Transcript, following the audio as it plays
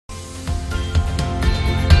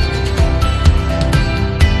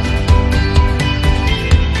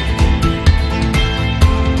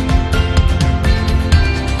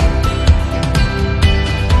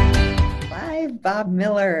Bob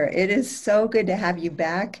Miller. It is so good to have you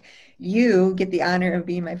back. You get the honor of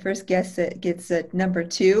being my first guest that gets a number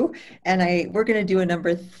two, and we're going to do a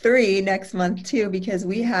number three next month too, because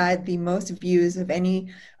we had the most views of any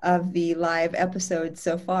of the live episodes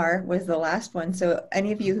so far was the last one. So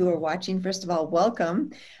any of you who are watching, first of all,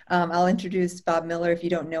 welcome. I'll introduce Bob Miller if you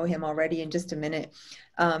don't know him already in just a minute.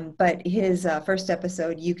 But his first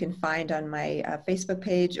episode you can find on my Facebook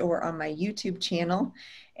page or on my YouTube channel.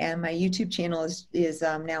 And my YouTube channel is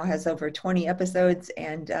now has over 20 episodes,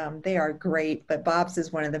 and they are great. But Bob's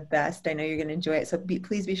is one of the best. I know you're going to enjoy it. So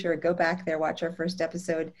please be sure to go back there, watch our first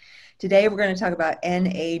episode. Today, we're going to talk about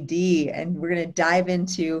NAD, and we're going to dive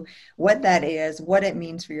into what that is, what it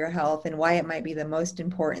means for your health, and why it might be the most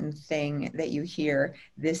important thing that you hear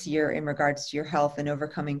this year in regards to your health and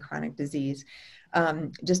overcoming chronic disease.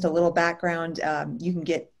 Just a little background, you can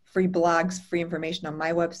get free blogs, free information on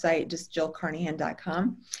my website, just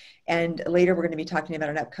jillcarnahan.com. And later we're going to be talking about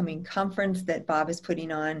an upcoming conference that Bob is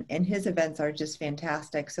putting on, and his events are just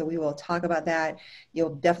fantastic. So we will talk about that.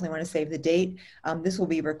 You'll definitely want to save the date. This will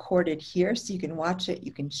be recorded here, so you can watch it,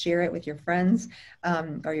 you can share it with your friends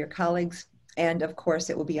or your colleagues. And of course,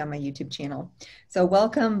 it will be on my YouTube channel. So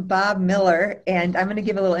welcome, Bob Miller. And I'm going to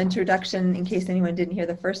give a little introduction in case anyone didn't hear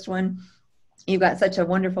the first one. You've got such a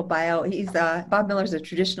wonderful bio. Bob Miller's a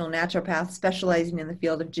traditional naturopath specializing in the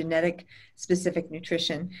field of genetic specific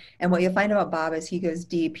nutrition. And what you'll find about Bob is he goes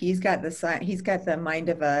deep. He's got the mind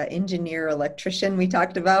of an engineer, electrician we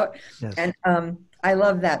talked about. Yes. And I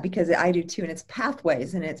love that because I do too. And it's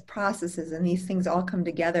pathways and it's processes, and these things all come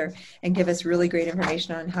together and give us really great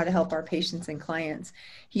information on how to help our patients and clients.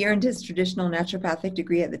 He earned his traditional naturopathic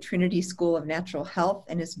degree at the Trinity School of Natural Health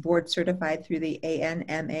and is board certified through the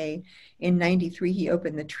ANMA. In '93, he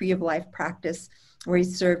opened the Tree of Life practice, where he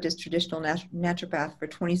served as traditional naturopath for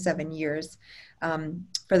 27 years.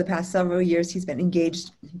 For the past several years, he's been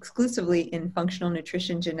engaged exclusively in functional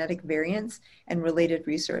nutrition, genetic variants, and related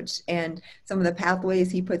research. And some of the pathways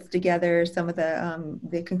he puts together, some of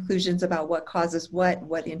the conclusions about what causes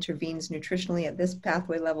what intervenes nutritionally at this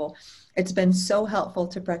pathway level, it's been so helpful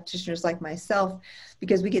to practitioners like myself,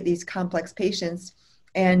 because we get these complex patients,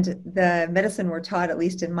 and the medicine we're taught, at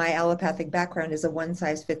least in my allopathic background, is a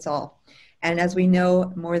one-size-fits-all. And as we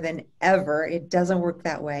know more than ever, it doesn't work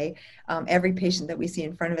that way. Every patient that we see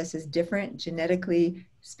in front of us is different, genetically,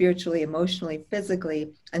 spiritually, emotionally,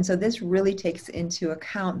 physically. And so this really takes into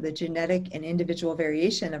account the genetic and individual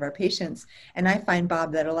variation of our patients. And I find,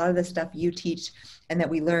 Bob, that a lot of the stuff you teach and that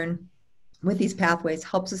we learn with these pathways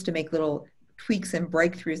helps us to make little tweaks and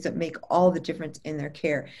breakthroughs that make all the difference in their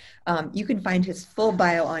care. You can find his full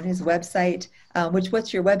bio on his website,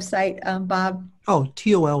 what's your website, Bob? Oh,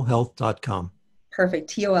 tolhealth.com.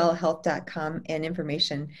 Perfect, tolhealth.com, and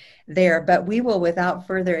information there. But we will, without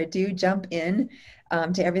further ado, jump in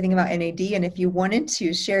to everything about NAD. And if you wanted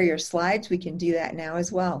to share your slides, we can do that now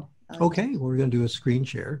as well. Okay, well, we're going to do a screen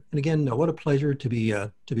share. And again, what a pleasure to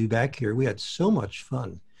be back here. We had so much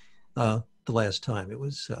fun the last time. It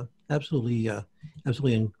was absolutely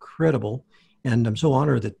incredible, and I'm so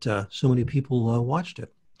honored that so many people watched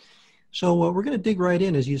it. So we're going to dig right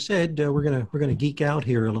in, as you said. We're going to geek out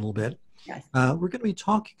here a little bit. Yes. We're going to be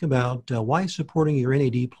talking about why supporting your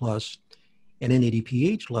NAD plus and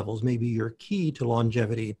NADPH levels may be your key to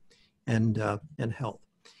longevity and health.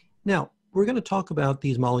 Now, we're going to talk about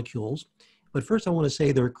these molecules, but first I want to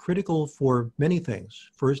say they're critical for many things.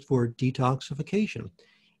 First, for detoxification.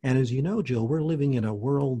 And as you know, Jill, we're living in a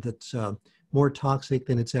world that's more toxic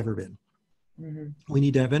than it's ever been. Mm-hmm. We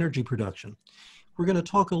need to have energy production. We're going to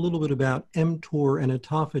talk a little bit about mTOR and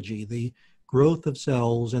autophagy, the growth of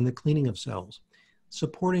cells and the cleaning of cells,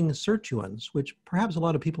 supporting sirtuins, which perhaps a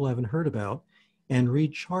lot of people haven't heard about, and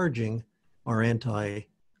recharging our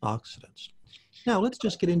antioxidants. Now, let's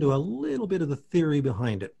just get into a little bit of the theory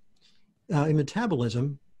behind it. In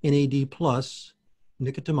metabolism, NAD plus,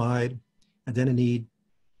 nicotinamide, adenine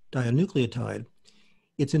dinucleotide,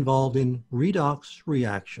 it's involved in redox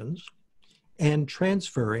reactions and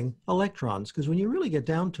transferring electrons, because when you really get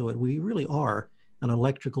down to it, we really are an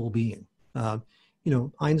electrical being.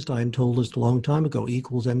 Einstein told us a long time ago, E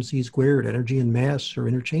equals mc squared, energy and mass are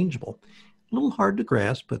interchangeable. A little hard to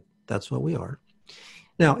grasp, but that's what we are.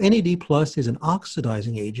 Now, NAD plus is an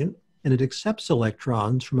oxidizing agent, and it accepts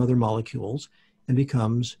electrons from other molecules and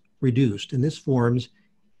becomes reduced, and this forms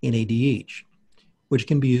NADH, which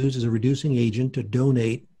can be used as a reducing agent to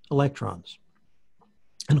donate electrons.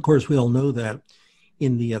 And of course, we all know that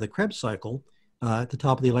in the Krebs cycle, at the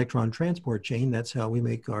top of the electron transport chain, that's how we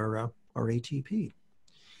make our ATP.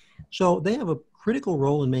 So they have a critical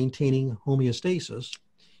role in maintaining homeostasis.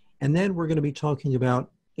 And then we're going to be talking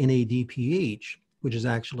about NADPH, which is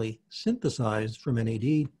actually synthesized from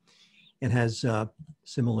NAD and has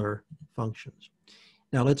similar functions.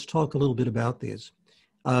 Now let's talk a little bit about these.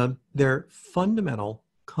 They're fundamental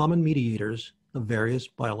common mediators of various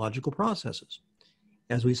biological processes.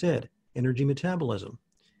 As we said, energy metabolism,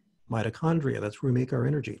 mitochondria, that's where we make our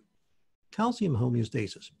energy, calcium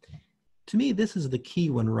homeostasis. To me, this is the key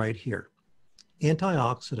one right here.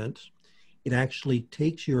 Antioxidants, it actually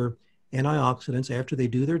takes your antioxidants after they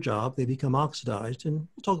do their job, they become oxidized, and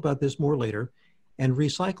we'll talk about this more later, and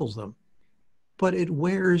recycles them. But it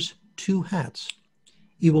wears two hats.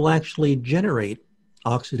 It will actually generate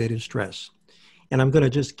oxidative stress. And I'm going to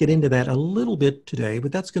just get into that a little bit today,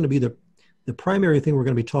 but that's going to be the primary thing we're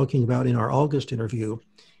going to be talking about in our August interview,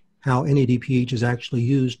 how NADPH is actually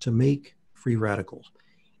used to make free radicals,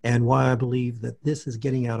 and why I believe that this is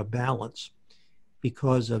getting out of balance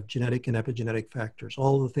because of genetic and epigenetic factors,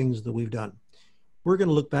 all the things that we've done. We're going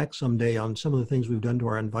to look back someday on some of the things we've done to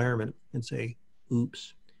our environment and say,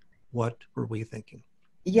 oops, what were we thinking?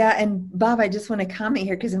 Yeah, and Bob, I just want to comment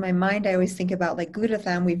here because in my mind, I always think about like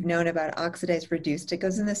glutathione, we've known about oxidized reduced. It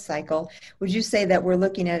goes in this cycle. Would you say that we're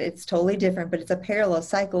looking at it's totally different, but it's a parallel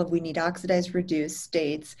cycle of we need oxidized reduced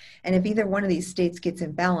states. And if either one of these states gets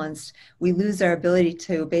imbalanced, we lose our ability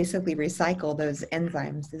to basically recycle those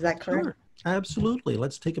enzymes. Is that correct? Sure, absolutely.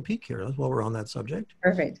 Let's take a peek here while we're on that subject.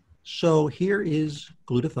 Perfect. So here is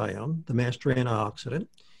glutathione, the master antioxidant.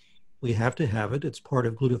 We have to have it. It's part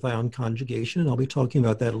of glutathione conjugation, and I'll be talking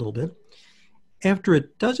about that a little bit. After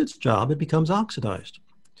it does its job, it becomes oxidized.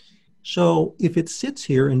 So if it sits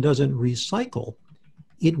here and doesn't recycle,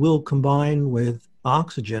 it will combine with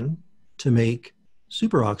oxygen to make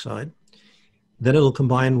superoxide. Then it'll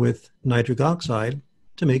combine with nitric oxide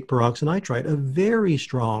to make peroxynitrite, a very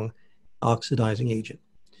strong oxidizing agent.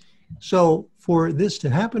 So for this to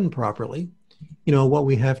happen properly, what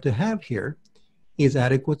we have to have here is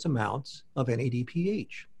adequate amounts of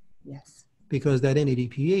NADPH. Yes. Because that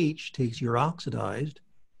NADPH takes your oxidized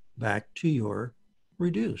back to your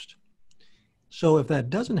reduced. So if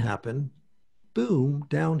that doesn't happen, boom,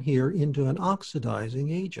 down here into an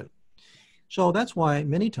oxidizing agent. So that's why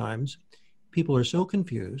many times people are so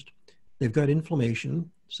confused. They've got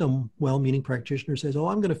inflammation. Some well-meaning practitioner says, oh,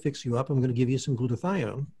 I'm going to fix you up. I'm going to give you some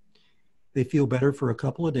glutathione. They feel better for a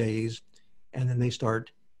couple of days, and then they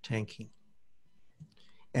start tanking.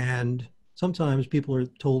 And sometimes people are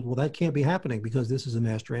told, well, that can't be happening because this is a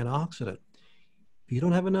master antioxidant. If you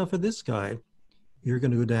don't have enough of this guy, you're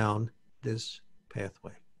going to go down this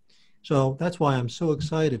pathway. So that's why I'm so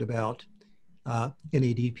excited about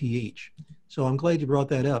NADPH. So I'm glad you brought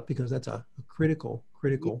that up because that's a critical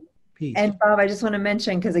piece. And Bob, I just want to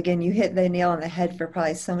mention, because again, you hit the nail on the head for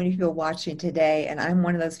probably so many people watching today. And I'm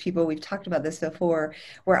one of those people, we've talked about this before,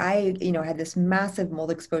 where I, had this massive mold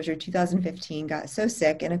exposure, 2015, got so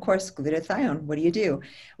sick. And of course, glutathione, what do you do?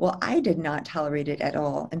 Well, I did not tolerate it at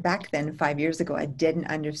all. And back then, 5 years ago, I didn't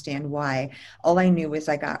understand why. All I knew was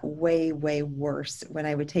I got way, way worse when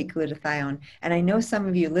I would take glutathione. And I know some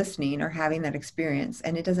of you listening are having that experience,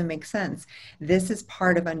 and it doesn't make sense. This is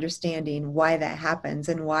part of understanding why that happens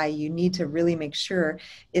and why you need to really make sure.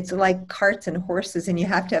 It's like carts and horses, and you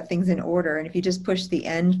have to have things in order. And if you just push the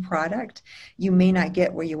end product, you may not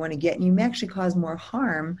get where you want to get, and you may actually cause more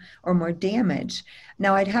harm or more damage.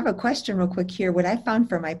 Now, I'd have a question real quick here. What I found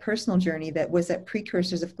from my personal journey that was that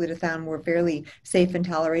precursors of glutathione were fairly safe and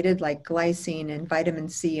tolerated, like glycine and vitamin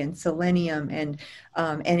C and selenium and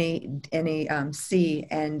NAC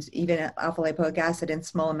and even alpha lipoic acid in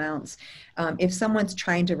small amounts. If someone's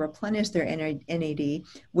trying to replenish their NAD,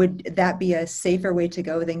 would that be a safer way to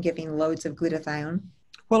go than giving loads of glutathione?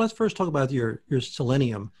 Well, let's first talk about your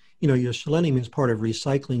selenium. Your selenium is part of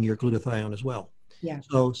recycling your glutathione as well. Yeah.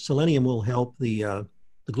 So selenium will help the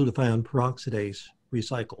glutathione peroxidase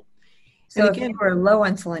recycle. So if they were low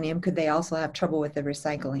on selenium, could they also have trouble with the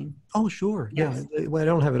recycling? Oh, sure. Yes. Yeah. Well, I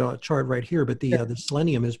don't have a chart right here, but the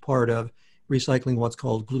selenium is part of recycling what's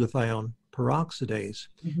called glutathione peroxidase,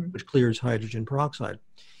 which clears hydrogen peroxide.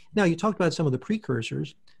 Now, you talked about some of the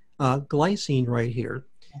precursors. Glycine right here.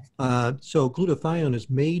 So glutathione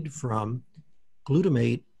is made from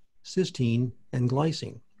glutamate, cysteine, and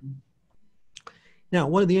glycine. Now,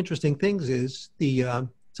 one of the interesting things is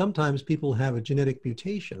sometimes people have a genetic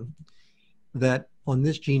mutation that on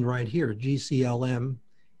this gene right here, GCLM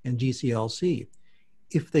and GCLC,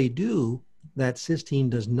 if they do, that cysteine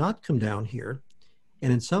does not come down here.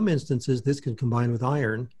 And in some instances, this can combine with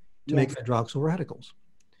iron to make hydroxyl radicals.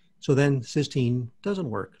 So then cysteine doesn't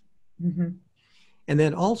work. And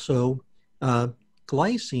then also,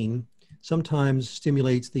 glycine sometimes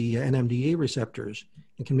stimulates the NMDA receptors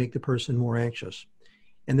and can make the person more anxious.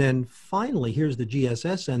 And then finally, here's the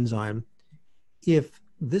GSS enzyme. If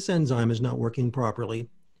this enzyme is not working properly,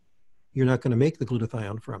 you're not going to make the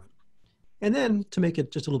glutathione from it. And then to make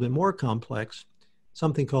it just a little bit more complex,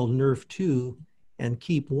 something called NRF2 and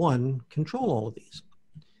KEAP1 control all of these.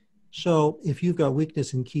 So if you've got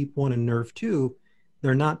weakness in KEAP1 and NRF2,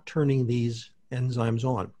 they're not turning these enzymes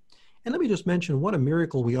on. And let me just mention what a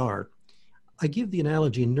miracle we are. I give the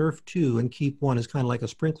analogy NRF2 and KEAP1 is kind of like a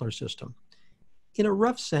sprinkler system. In a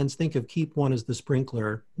rough sense, think of KEAP1 as the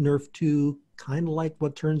sprinkler, NRF2 kind of like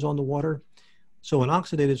what turns on the water. So when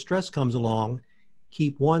oxidative stress comes along,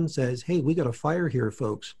 KEAP1 says, hey, we got a fire here,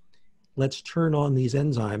 folks. Let's turn on these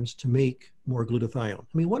enzymes to make more glutathione.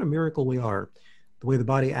 I mean, what a miracle we are, the way the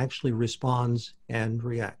body actually responds and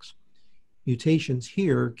reacts. Mutations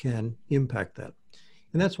here can impact that.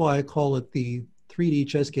 And that's why I call it the 3D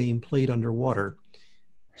chess game played underwater.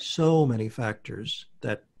 So many factors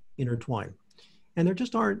that intertwine. And there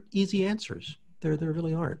just aren't easy answers. There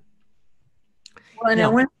really aren't. Well, and I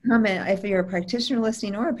Now, want to comment, if you're a practitioner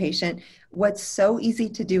listening or a patient, what's so easy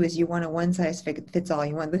to do is you want a one size fits all.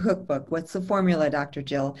 You want the cookbook. What's the formula, Dr.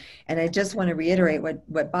 Jill? And I just want to reiterate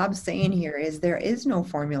what Bob's saying here is there is no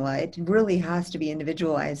formula. It really has to be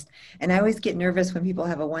individualized. And I always get nervous when people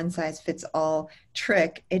have a one size fits all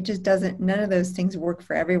trick. It just doesn't, none of those things work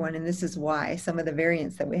for everyone. And this is why some of the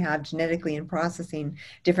variants that we have genetically in processing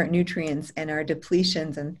different nutrients and our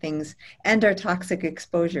depletions and things and our toxic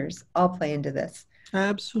exposures all play into this.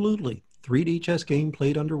 absolutely. 3D chess game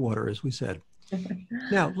played underwater, as we said.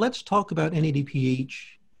 Now, let's talk about NADPH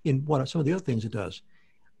in what are some of the other things it does.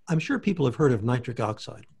 I'm sure people have heard of nitric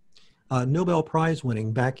oxide. Nobel Prize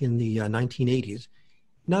winning back in the 1980s.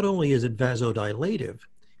 Not only is it vasodilative,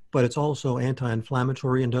 but it's also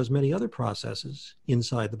anti-inflammatory and does many other processes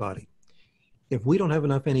inside the body. If we don't have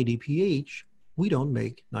enough NADPH, we don't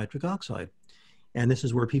make nitric oxide. And this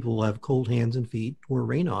is where people will have cold hands and feet or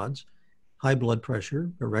Raynaud's, high blood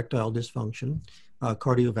pressure, erectile dysfunction,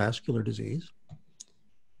 cardiovascular disease.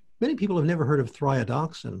 Many people have never heard of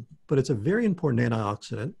thiodoxin, but it's a very important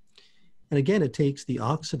antioxidant. And again, it takes the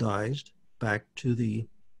oxidized back to the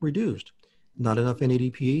reduced. Not enough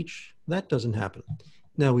NADPH, that doesn't happen.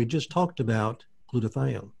 Now, we just talked about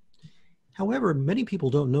glutathione. However, many people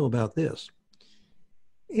don't know about this.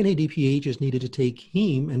 NADPH is needed to take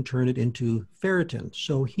heme and turn it into ferritin.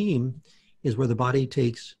 So heme is where the body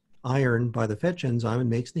takes iron by the fetch enzyme and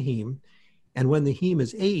makes the heme. And when the heme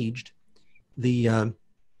is aged, the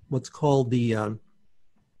what's called the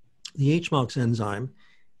HMOX enzyme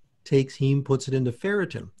takes heme, puts it into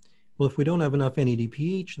ferritin. Well, if we don't have enough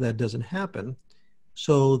NADPH, that doesn't happen.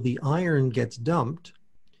 So the iron gets dumped,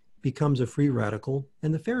 becomes a free radical,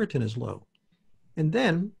 and the ferritin is low. And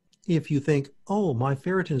then if you think, oh, my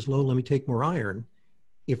ferritin is low, let me take more iron.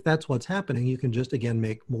 If that's what's happening, you can just, again,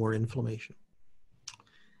 make more inflammation.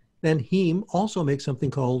 Then heme also makes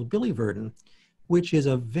something called biliverdin, which is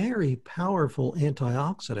a very powerful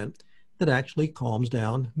antioxidant that actually calms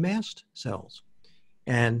down mast cells.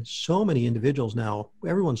 And so many individuals now,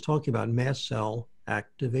 everyone's talking about mast cell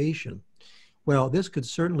activation. Well, this could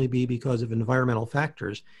certainly be because of environmental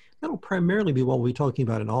factors. That'll primarily be what we'll be talking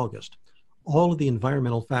about in August. All of the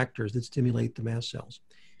environmental factors that stimulate the mast cells.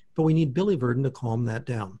 But we need biliverdin to calm that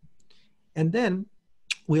down. And then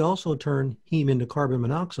we also turn heme into carbon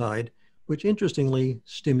monoxide, which interestingly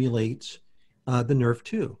stimulates the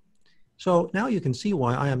NRF2. So now you can see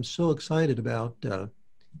why I am so excited about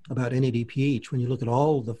NADPH when you look at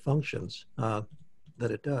all the functions that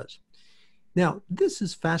it does. Now, this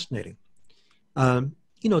is fascinating. 12,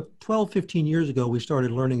 15 years ago, we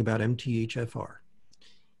started learning about MTHFR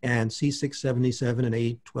and C677 and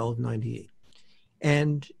A1298.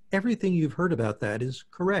 And everything you've heard about that is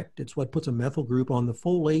correct. It's what puts a methyl group on the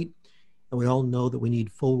folate. And we all know that we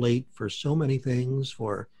need folate for so many things,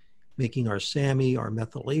 for making our SAMe, our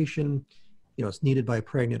methylation. It's needed by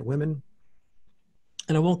pregnant women.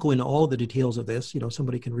 And I won't go into all the details of this.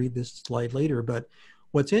 Somebody can read this slide later. But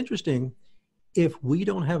what's interesting, if we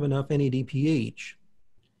don't have enough NADPH,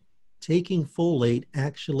 taking folate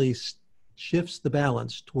actually shifts the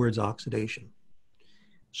balance towards oxidation.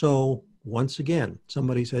 So once again,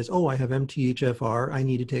 somebody says, oh, I have MTHFR, I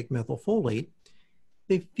need to take methylfolate.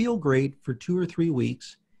 They feel great for 2 or 3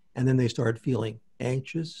 weeks, and then they start feeling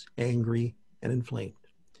anxious, angry, and inflamed.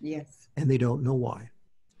 Yes. And they don't know why.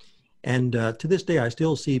 And to this day, I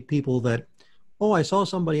still see people that, oh, I saw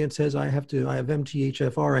somebody and says, I have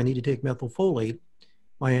MTHFR, I need to take methylfolate.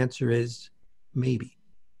 My answer is maybe.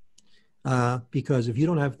 Because if you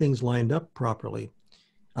don't have things lined up properly,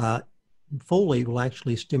 folate will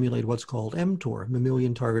actually stimulate what's called mTOR,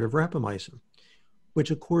 mammalian target of rapamycin, which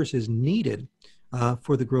of course is needed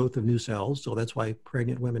for the growth of new cells. So that's why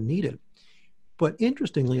pregnant women need it. But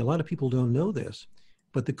interestingly, a lot of people don't know this,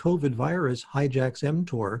 but the COVID virus hijacks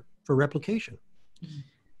mTOR for replication.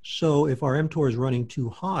 So if our mTOR is running too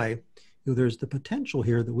high, there's the potential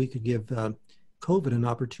here that we could give COVID an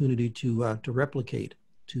opportunity to replicate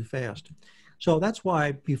too fast. So that's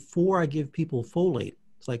why before I give people folate,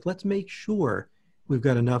 it's like, let's make sure we've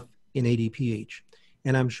got enough in NADPH.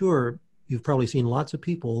 And I'm sure you've probably seen lots of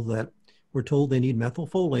people that were told they need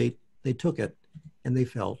methylfolate, they took it, and they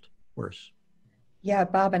felt worse. Yeah,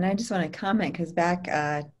 Bob, and I just want to comment because back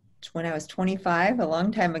when I was 25, a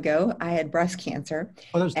long time ago, I had breast cancer.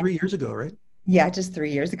 Oh, that was 3 years ago, right? Yeah, just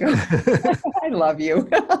 3 years ago. I love you.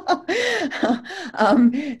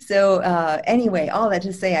 Anyway, all that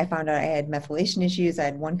to say, I found out I had methylation issues. I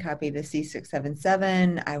had one copy of the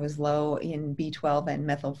C677. I was low in B12 and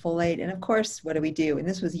methylfolate. And of course, what do we do? And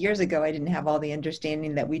this was years ago. I didn't have all the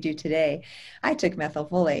understanding that we do today. I took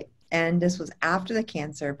methylfolate. And this was after the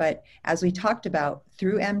cancer. But as we talked about,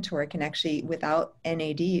 through mTOR, it can actually, without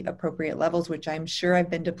NAD appropriate levels, which I'm sure I've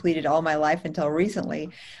been depleted all my life until recently,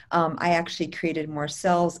 I actually created more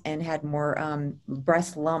cells and had more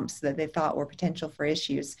breast lumps that they thought were potential for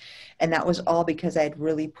issues. And that was all because I had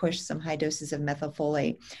really pushed some high doses of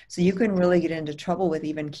methylfolate. So you can really get into trouble with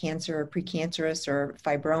even cancer or precancerous or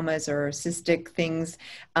fibromas or cystic things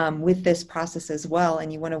with this process as well.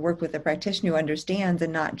 And you want to work with a practitioner who understands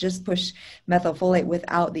and not just push methylfolate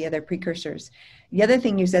without the other precursors. The other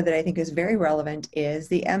thing you said that I think is very relevant is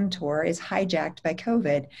the mTOR is hijacked by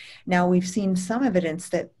COVID. Now, we've seen some evidence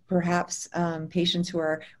that perhaps patients who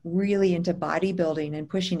are really into bodybuilding and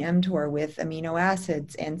pushing mTOR with amino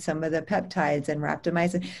acids and some of the peptides and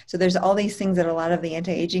rapamycin. So there's all these things that a lot of the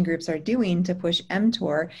anti-aging groups are doing to push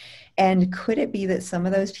mTOR. And could it be that some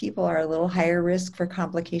of those people are a little higher risk for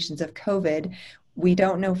complications of COVID? We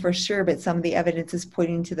don't know for sure, but some of the evidence is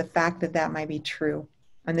pointing to the fact that that might be true.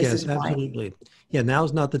 And this Yes, is why. absolutely. Yeah,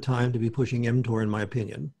 now's not the time to be pushing mTOR, in my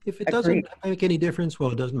opinion. If it Agreed. doesn't make any difference,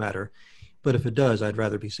 well, it doesn't matter. But if it does, I'd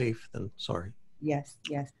rather be safe than sorry. Yes,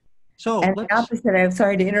 yes. So And the let's, opposite, I'm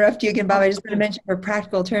sorry to interrupt you again, Bob. oh, I just want to okay. mention for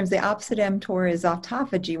practical terms, the opposite mTOR is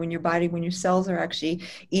autophagy, when your cells are actually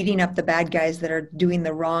eating up the bad guys that are doing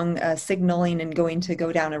the wrong signaling and going to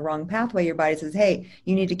go down a wrong pathway. Your body says, hey,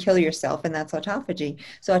 you need to kill yourself, and that's autophagy.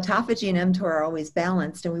 So autophagy and mTOR are always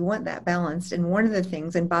balanced, and we want that balanced. And one of the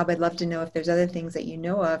things, and Bob, I'd love to know if there's other things that you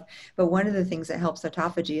know of, but one of the things that helps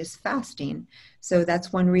autophagy is fasting. So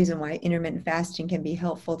that's one reason why intermittent fasting can be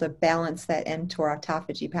helpful to balance that mTOR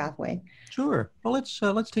autophagy pathway. Sure. Well,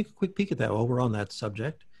 let's take a quick peek at that while we're on that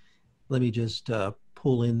subject. Let me just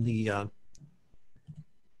pull in the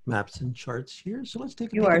maps and charts here. So let's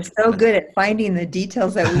take a You peek are at so that. good at finding the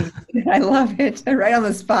details that we need. I love it. Right on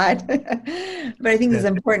the spot. But I think this Yeah. is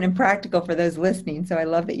important and practical for those listening. So I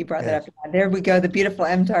love that you brought that Yes. up. There we go, the beautiful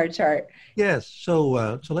mTOR chart. Yes.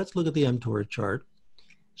 So let's look at the mTOR chart.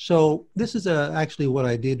 So this is actually what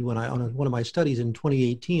I did when on one of my studies in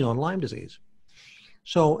 2018 on Lyme disease.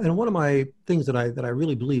 So, and one of my things that I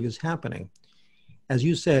really believe is happening, as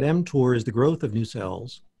you said, mTOR is the growth of new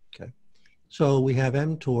cells. Okay. So we have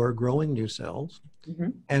mTOR growing new cells,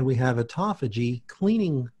 and we have autophagy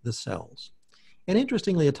cleaning the cells. And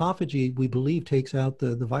interestingly, autophagy, we believe, takes out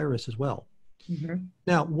the virus as well.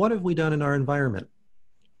 Now, what have we done in our environment?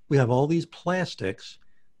 We have all these plastics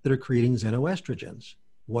that are creating xenoestrogens.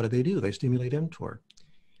 What do? They stimulate mTOR.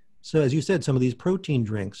 So as you said, some of these protein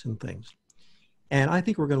drinks and things. And I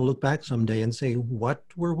think we're going to look back someday and say, what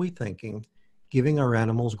were we thinking giving our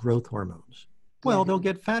animals growth hormones? Well, Yeah. they'll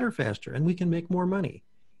get fatter faster and we can make more money.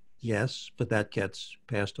 Yes, but that gets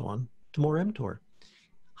passed on to more mTOR.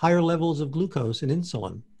 Higher levels of glucose and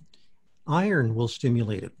insulin. Iron will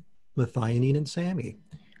stimulate it, methionine and SAMe.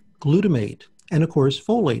 Glutamate, and of course,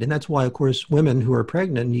 folate. And that's why, of course, women who are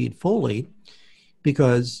pregnant need folate,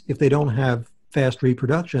 because if they don't have fast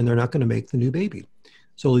reproduction, they're not going to make the new baby.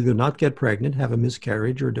 So they'll either not get pregnant, have a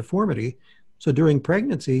miscarriage or deformity. So during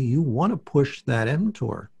pregnancy, you want to push that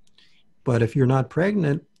mTOR. But if you're not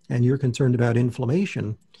pregnant and you're concerned about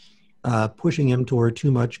inflammation, pushing mTOR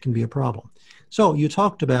too much can be a problem. So you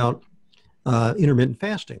talked about intermittent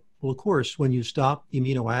fasting. Well, of course, when you stop the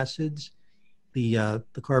amino acids, the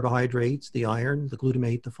carbohydrates, the iron, the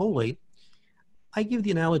glutamate, the folate, I give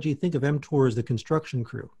the analogy, think of mTOR as the construction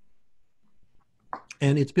crew.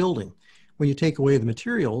 And it's building. When you take away the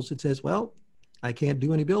materials, it says, well, I can't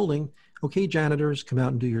do any building. Okay, janitors, come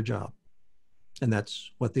out and do your job. And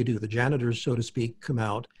that's what they do. The janitors, so to speak, come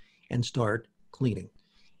out and start cleaning.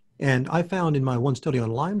 And I found in my one study on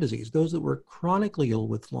Lyme disease, those that were chronically ill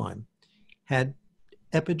with Lyme had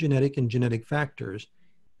epigenetic and genetic factors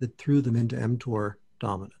that threw them into mTOR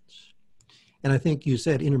dominance. And I think you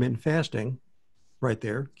said intermittent fasting right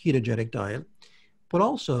there, ketogenic diet, but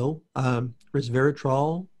also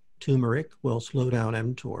resveratrol, turmeric will slow down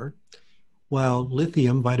mTOR, while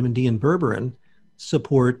lithium, vitamin D, and berberine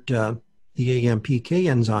support the AMPK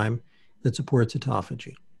enzyme that supports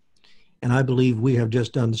autophagy. And I believe we have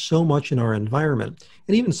just done so much in our environment,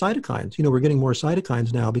 and even cytokines. You know, we're getting more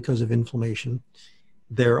cytokines now because of inflammation.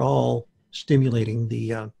 They're all stimulating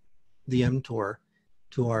the mTOR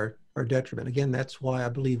to our detriment. Again, that's why I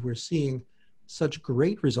believe we're seeing such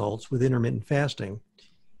great results with intermittent fasting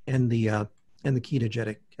and the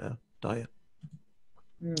ketogenic diet.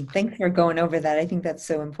 Thanks for going over that. I think that's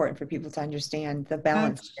so important for people to understand the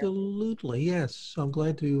balance. Absolutely, yes. I'm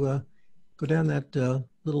glad to go down that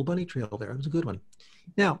little bunny trail there. It was a good one.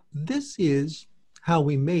 Now, this is how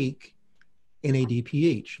we make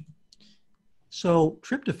NADPH. So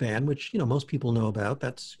tryptophan, which most people know about,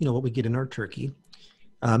 that's what we get in our turkey.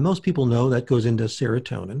 Most people know that goes into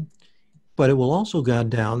serotonin, but it will also go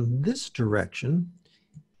down this direction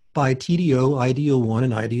by TDO, IDO1,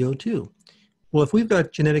 and IDO2. Well, if we've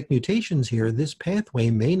got genetic mutations here, this pathway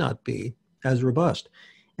may not be as robust.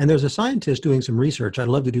 And there's a scientist doing some research. I'd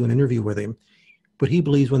love to do an interview with him, but he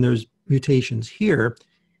believes when there's mutations here,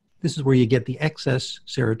 this is where you get the excess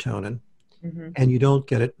serotonin, and you don't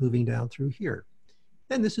get it moving down through here.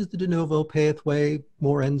 And this is the de novo pathway,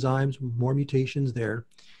 more enzymes, more mutations there.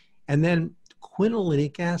 And then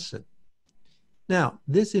quinolinic acid. Now,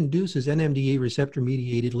 this induces NMDA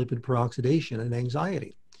receptor-mediated lipid peroxidation and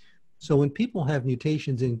anxiety. So when people have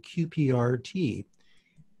mutations in QPRT,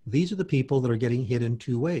 these are the people that are getting hit in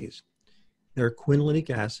two ways. Their quinolinic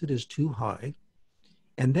acid is too high,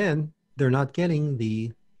 and then they're not getting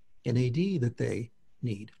the NAD that they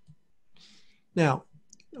need. Now,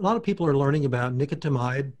 a lot of people are learning about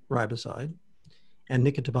nicotinamide riboside and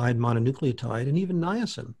nicotinamide mononucleotide and even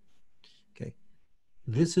niacin. Okay,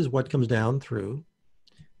 this is what comes down through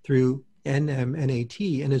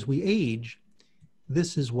NMNAT, and as we age,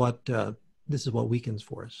 this is what weakens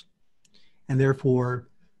for us, and therefore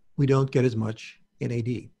we don't get as much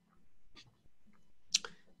NAD.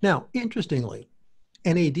 Now, interestingly,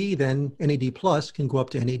 NAD plus can go up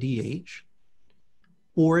to NADH,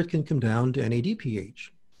 or it can come down to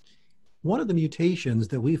NADPH. One of the mutations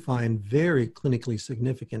that we find very clinically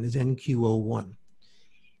significant is NQO1,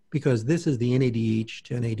 because this is the NADH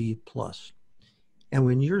to NAD plus. And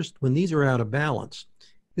when these are out of balance,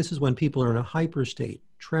 this is when people are in a hyper state,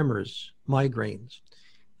 tremors, migraines,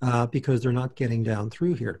 because they're not getting down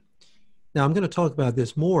through here. Now, I'm going to talk about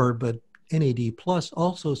this more, but NAD plus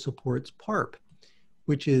also supports PARP,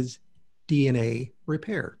 which is DNA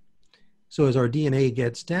repair. So as our DNA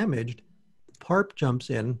gets damaged, PARP jumps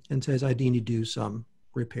in and says, I need to do some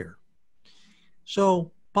repair.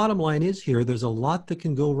 So bottom line is here, there's a lot that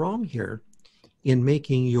can go wrong here in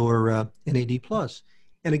making your NAD plus.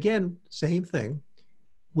 And again, same thing.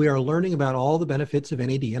 We are learning about all the benefits of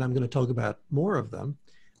NAD, and I'm going to talk about more of them.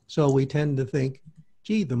 So we tend to think,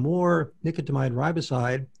 gee, the more nicotinamide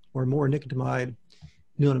riboside or more nicotinamide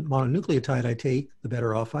mononucleotide I take, the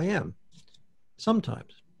better off I am.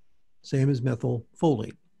 Sometimes. Same as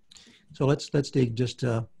methylfolate. So let's dig just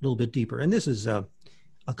a little bit deeper. And this is a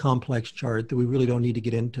complex chart that we really don't need to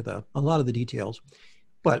get into a lot of the details.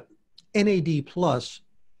 But NAD plus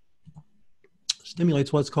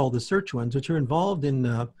stimulates what's called the sirtuins, which are involved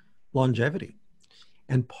in longevity.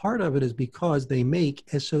 And part of it is because they make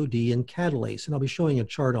SOD and catalase. And I'll be showing a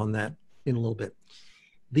chart on that in a little bit.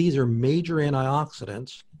 These are major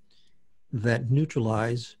antioxidants that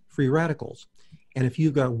neutralize free radicals. And if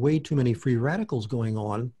you've got way too many free radicals going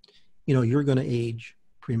on, you're going to age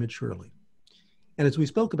prematurely. And as we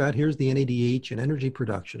spoke about, here's the NADH and energy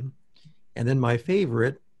production. And then my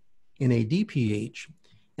favorite, NADPH.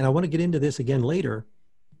 And I want to get into this again later.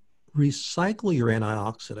 Recycle your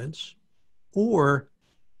antioxidants or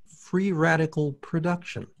free radical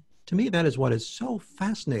production. To me, that is what is so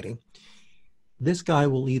fascinating. This guy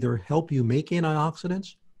will either help you make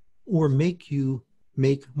antioxidants or make you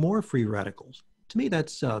make more free radicals. To me,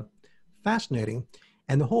 that's fascinating.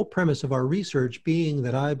 And the whole premise of our research being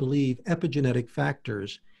that I believe epigenetic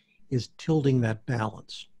factors is tilting that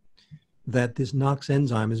balance, that this NOx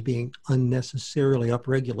enzyme is being unnecessarily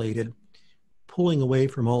upregulated, pulling away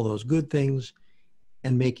from all those good things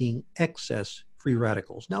and making excess free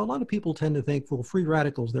radicals. Now, a lot of people tend to think, well, free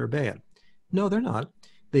radicals, they're bad. No, they're not.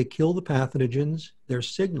 They kill the pathogens. They're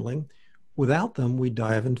signaling. Without them, we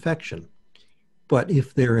die of infection. But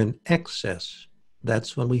if they're in excess,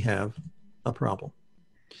 that's when we have a problem.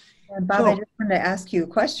 And Bob, I So just wanted to ask you a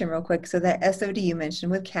question real quick. So that SOD you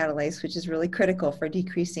mentioned with catalase, which is really critical for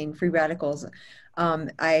decreasing free radicals,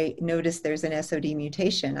 I noticed there's an SOD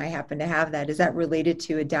mutation. I happen to have that. Is that related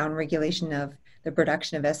to a downregulation of the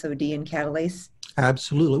production of SOD and catalase?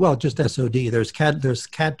 absolutely, well, just SOD. There's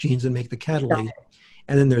cat genes that make the catalase,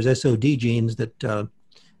 and then there's SOD genes that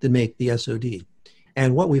make the SOD.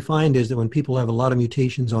 And what we find is that when people have a lot of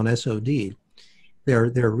mutations on SOD,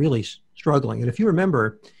 they're really struggling. And if you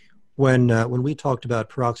remember, when we talked about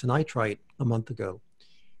peroxynitrite a month ago,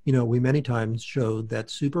 we many times showed that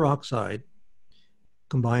superoxide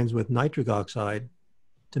combines with nitric oxide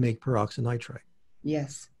to make peroxynitrite.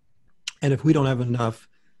 Yes. And if we don't have enough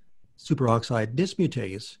superoxide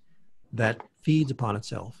dismutase, that feeds upon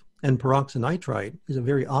itself. And peroxynitrite is a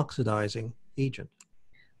very oxidizing agent.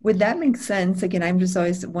 Would that make sense? Again, I'm just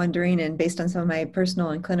always wondering, and based on some of my personal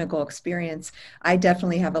and clinical experience, I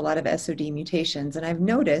definitely have a lot of SOD mutations. And I've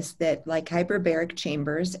noticed that like hyperbaric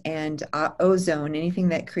chambers and ozone, anything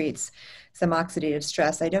that creates some oxidative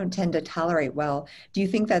stress, I don't tend to tolerate well. Do you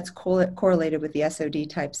think that's correlated with the SOD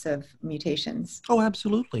types of mutations? Oh,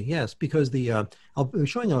 absolutely, yes, because I'll be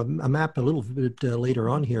showing a map a little bit later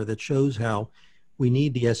on here that shows how we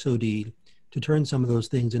need the SOD to turn some of those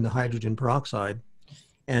things into hydrogen peroxide.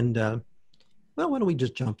 And well, why don't we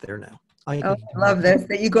just jump there now? Oh, I love this,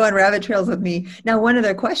 that you go on rabbit trails with me. Now, one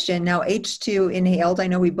other question. Now, H2 inhaled, I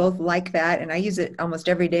know we both like that, and I use it almost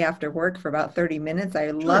every day after work for about 30 minutes.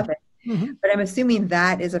 I love Sure. it. Hmm. But I'm assuming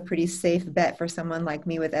that is a pretty safe bet for someone like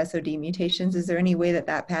me with SOD mutations. Is there any way that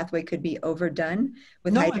that pathway could be overdone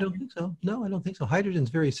with No, I hydrogen? don't think so. No, I don't think so. Hydrogen's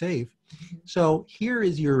very safe. So here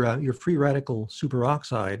is your free radical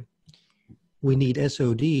superoxide. We need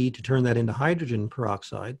SOD to turn that into hydrogen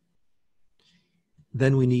peroxide.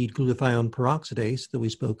 Then we need glutathione peroxidase that we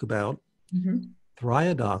spoke about,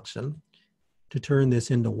 thiodoxin to turn this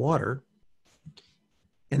into water.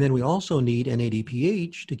 And then we also need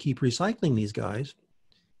NADPH to keep recycling these guys.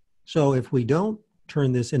 So if we don't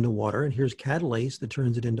turn this into water, and here's catalase that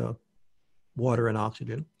turns it into water and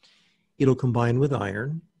oxygen, it'll combine with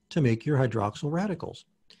iron to make your hydroxyl radicals.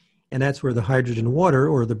 And that's where the hydrogen water,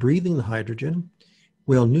 or the breathing the hydrogen,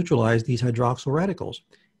 will neutralize these hydroxyl radicals.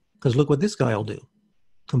 Because look what this guy will do.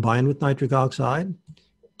 Combine with nitric oxide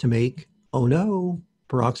to make, oh no,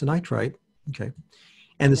 peroxynitrite. Okay.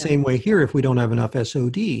 And the same way here, if we don't have enough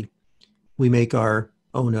SOD, we make our,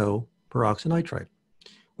 oh no, peroxynitrite,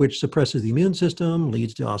 which suppresses the immune system,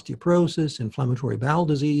 leads to osteoporosis, inflammatory bowel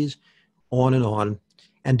disease, on,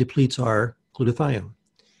 and depletes our glutathione.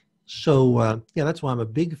 So yeah, that's why I'm a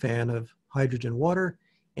big fan of hydrogen water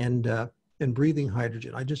and breathing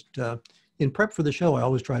hydrogen. I just, in prep for the show, I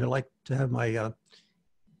always try to have my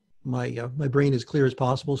my brain as clear as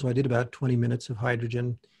possible. So I did about 20 minutes of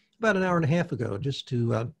hydrogen about an hour and a half ago, just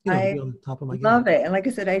to be on the top of my game. Love it. And like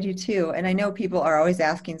I said, I do too. And I know people are always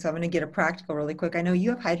asking, so I'm going to get a practical really quick. I know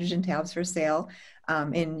you have hydrogen tabs for sale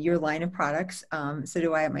in your line of products. So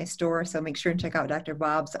do I at my store. So make sure and check out Dr.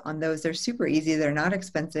 Bob's on those. They're super easy. They're not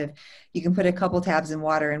expensive. You can put a couple tabs in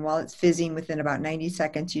water, and while it's fizzing within about 90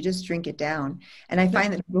 seconds, you just drink it down. And I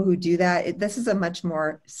find that people who do that, this is a much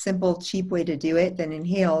more simple, cheap way to do it than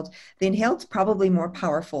inhaled. The inhaled's probably more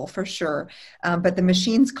powerful for sure. But the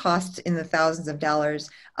machines cost in the thousands of dollars.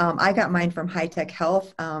 I got mine from High Tech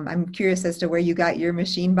Health. I'm curious as to where you got your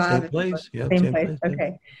machine, Bob. Same place, yeah. Same place.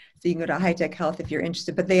 Okay. So you can go to High Tech Health if you're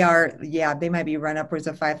interested, but they are, yeah, they might be run upwards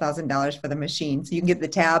of $5,000 for the machine. So you can get the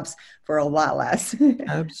tabs for a lot less.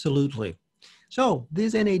 Absolutely. So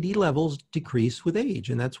these NAD levels decrease with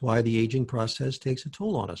age, and that's why the aging process takes a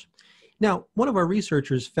toll on us. Now, one of our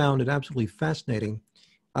researchers found it absolutely fascinating.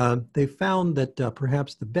 They found that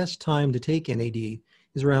perhaps the best time to take NAD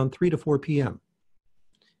is around 3 to 4 p.m.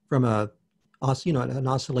 from an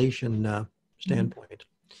oscillation standpoint.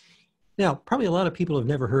 Now, probably a lot of people have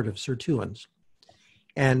never heard of sirtuins.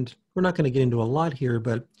 And we're not going to get into a lot here,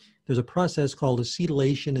 but there's a process called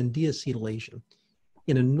acetylation and deacetylation.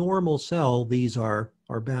 In a normal cell, these are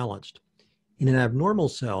balanced. In an abnormal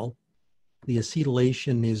cell, the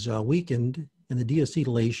acetylation is weakened and the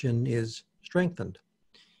deacetylation is strengthened.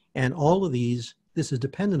 And all of these, this is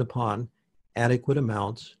dependent upon adequate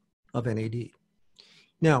amounts of NAD.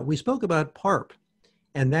 Now, we spoke about PARP,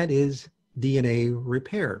 and that is DNA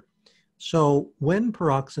repair. So when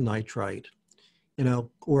peroxynitrite,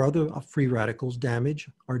 or other free radicals damage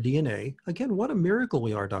our DNA, again, what a miracle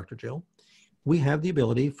we are, Dr. Jill. We have the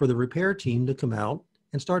ability for the repair team to come out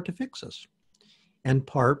and start to fix us. And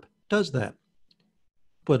PARP does that.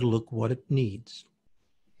 But look what it needs.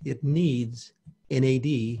 It needs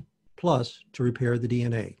NAD plus to repair the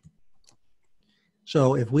DNA.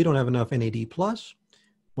 So if we don't have enough NAD plus,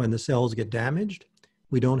 when the cells get damaged,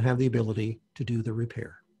 we don't have the ability to do the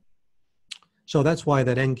repair. So that's why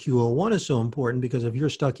that NQO1 is so important, because if you're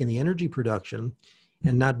stuck in the energy production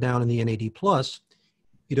and not down in the NAD+,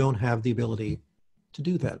 you don't have the ability to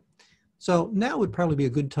do that. So now would probably be a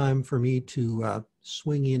good time for me to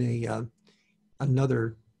swing in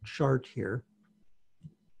another chart here.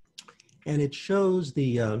 And it shows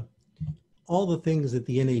the all the things that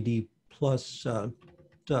the NAD+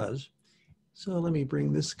 does. So let me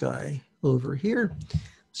bring this guy over here.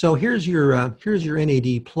 So here's your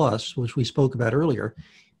NAD+, which we spoke about earlier.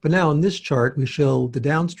 But now in this chart, we show the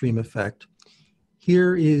downstream effect.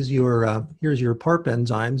 Here is here's your PARP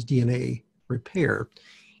enzymes, DNA repair.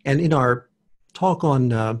 And in our talk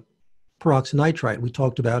on peroxynitrite, we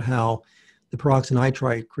talked about how the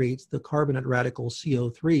peroxynitrite creates the carbonate radical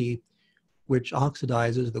CO3, which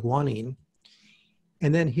oxidizes the guanine.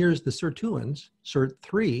 And then here's the sirtuins,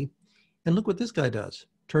 SIRT3, and look what this guy does.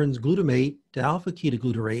 Turns glutamate to alpha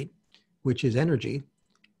ketoglutarate, which is energy,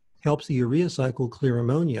 helps the urea cycle clear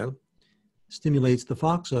ammonia, stimulates the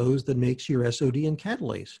FOXOs that makes your SOD and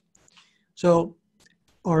catalase. So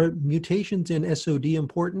are mutations in SOD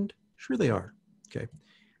important? Sure they are, okay.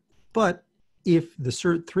 But if the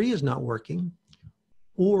SIRT3 is not working,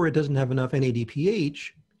 or it doesn't have enough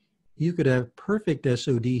NADPH, you could have perfect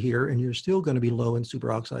SOD here and you're still going to be low in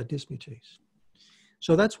superoxide dismutase.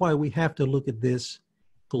 So that's why we have to look at this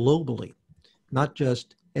globally, not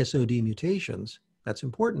just SOD mutations. That's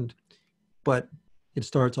important, but it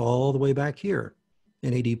starts all the way back here.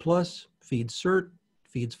 NAD+ feeds SIRT,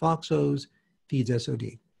 feeds FOXOs, feeds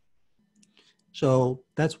SOD. So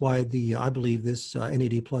that's why I believe this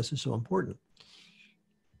NAD+ is so important.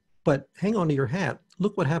 But hang on to your hat.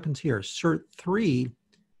 Look what happens here. SIRT3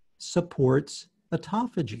 supports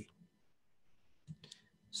autophagy.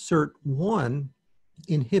 SIRT1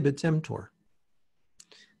 inhibits mTOR.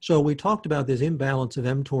 So we talked about this imbalance of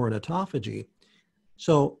mTOR and autophagy.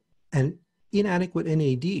 So an inadequate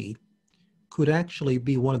NAD could actually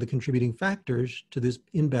be one of the contributing factors to this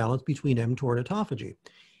imbalance between mTOR and autophagy.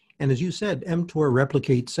 And as you said, mTOR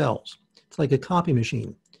replicates cells. It's like a copy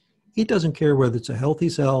machine. It doesn't care whether it's a healthy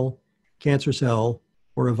cell, cancer cell,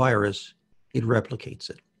 or a virus, it replicates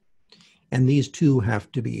it. And these two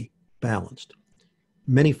have to be balanced.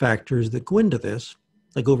 Many factors that go into this,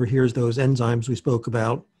 like over here is those enzymes we spoke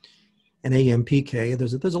about, and AMPK,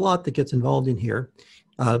 there's a lot that gets involved in here.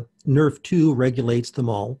 NRF2 regulates them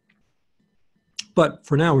all. But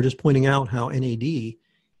for now, we're just pointing out how NAD,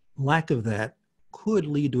 lack of that, could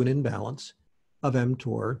lead to an imbalance of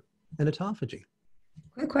mTOR and autophagy.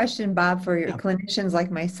 Quick question, Bob, for your clinicians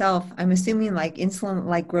like myself. I'm assuming like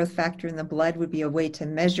insulin-like growth factor in the blood would be a way to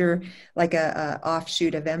measure like a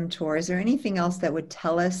offshoot of mTOR. Is there anything else that would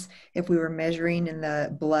tell us if we were measuring in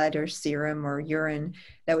the blood or serum or urine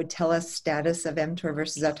that would tell us status of mTOR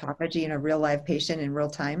versus autophagy in a real live patient in real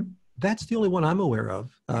time? That's the only one I'm aware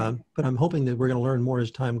of, but I'm hoping that we're going to learn more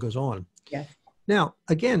as time goes on. Yes. Now,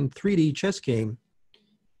 again, 3D chess game.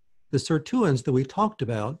 The sirtuins that we talked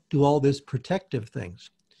about do all this protective things.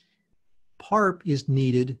 PARP is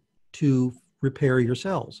needed to repair your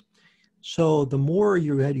cells. So the more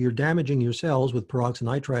you're damaging your cells with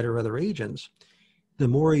peroxynitrite or other agents, the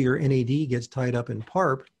more your NAD gets tied up in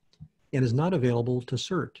PARP and is not available to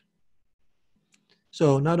SIRT.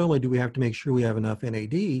 So not only do we have to make sure we have enough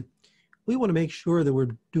NAD, we want to make sure that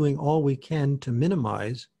we're doing all we can to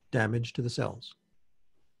minimize damage to the cells.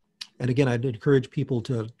 And again, I'd encourage people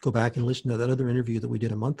to go back and listen to that other interview that we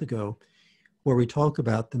did a month ago, where we talk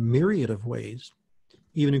about the myriad of ways,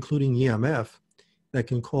 even including EMF, that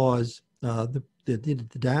can cause the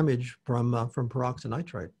damage from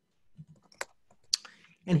peroxynitrite.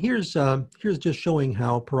 And here's just showing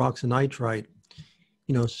how peroxynitrite,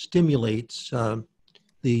 stimulates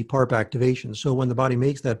the PARP activation. So when the body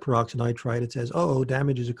makes that peroxynitrite, it says, oh,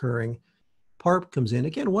 damage is occurring. PARP comes in.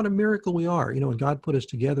 Again, what a miracle we are. When God put us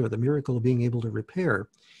together, the miracle of being able to repair.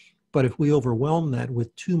 But if we overwhelm that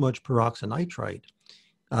with too much peroxynitrite,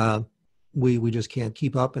 we just can't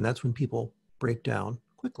keep up, and that's when people break down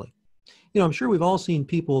quickly. I'm sure we've all seen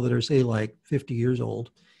people that are, say, like 50 years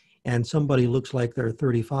old, and somebody looks like they're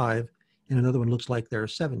 35, and another one looks like they're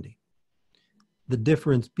 70. The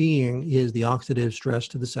difference being is the oxidative stress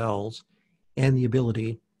to the cells and the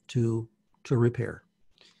ability to repair.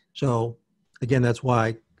 So again, that's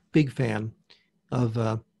why big fan of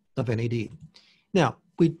NAD. Now,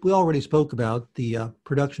 we already spoke about the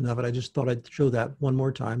production of it. I just thought I'd show that one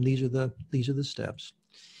more time. These are the steps,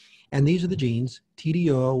 and these are the genes: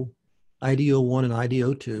 TDO, IDO1 and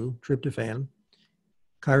IDO2, tryptophan,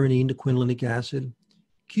 chironine to quinolinic acid,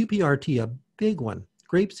 QPRT, a big one,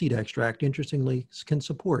 grapeseed extract, interestingly, can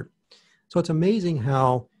support. So it's amazing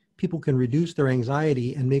how people can reduce their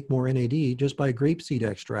anxiety and make more NAD just by grapeseed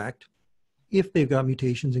extract if they've got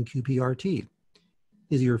mutations in QPRT.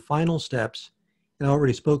 These are your final steps. And I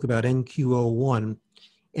already spoke about NQO1.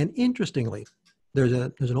 And interestingly, there's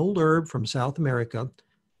an old herb from South America,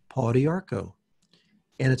 pau d'arco,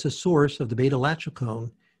 and it's a source of the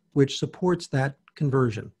beta-lactocone, which supports that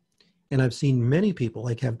conversion. And I've seen many people,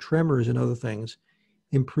 like have tremors and other things,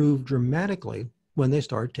 improve dramatically when they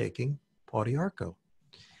start taking pau d'arco.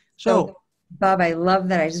 So, So, Bob, I love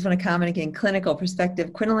that. I just want to comment again, clinical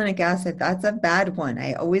perspective, quinolinic acid, that's a bad one.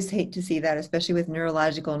 I always hate to see that, especially with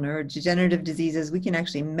neurological, neurodegenerative diseases. We can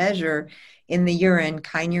actually measure in the urine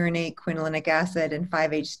kynurenate, quinolinic acid, and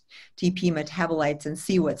 5-HTP metabolites and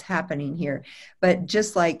see what's happening here. But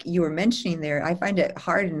just like you were mentioning there, I find it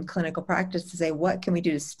hard in clinical practice to say, what can we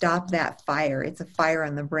do to stop that fire? It's a fire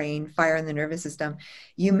on the brain, fire in the nervous system.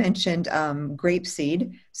 You mentioned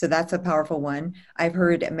grapeseed, so that's a powerful one. I've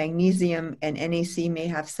heard magnesium and NAC may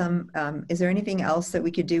have some. Is there anything else that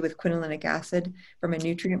we could do with quinolinic acid from a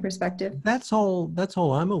nutrient perspective? that's all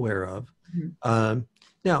I'm aware of. Mhm.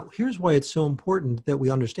 Now, here's why it's so important that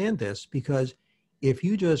we understand this, because if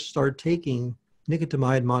you just start taking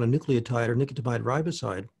nicotinamide mononucleotide or nicotinamide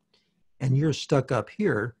riboside and you're stuck up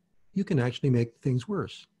here, you can actually make things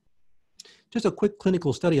worse. Just a quick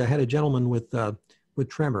clinical study. I had a gentleman with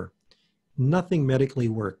tremor. Nothing medically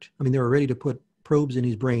worked. I mean, they were ready to put probes in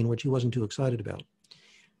his brain, which he wasn't too excited about.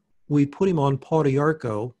 We put him on pau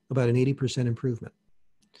d'arco, about an 80% improvement.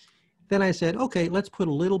 Then I said, okay, let's put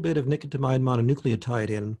a little bit of nicotinamide mononucleotide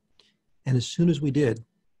in. And as soon as we did,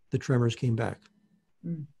 the tremors came back.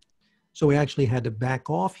 Mm. So we actually had to back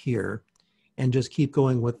off here and just keep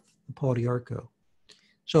going with the pau d'arco.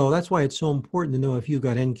 So that's why it's so important to know if you've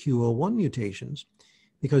got NQO1 mutations,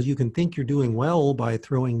 because you can think you're doing well by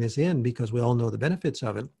throwing this in because we all know the benefits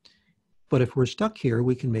of it. But if we're stuck here,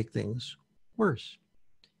 we can make things worse.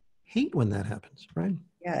 Hate when that happens, right?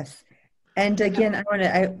 Yes. And again,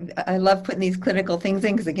 I love putting these clinical things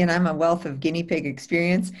in because again, I'm a wealth of guinea pig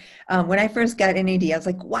experience. When I first got NAD, I was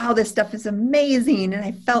like, wow, this stuff is amazing. And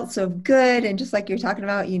I felt so good. And just like you're talking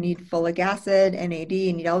about, you need folic acid, NAD,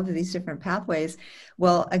 you need all of these different pathways.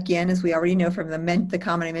 Well, again, as we already know from the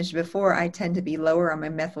comment I mentioned before, I tend to be lower on my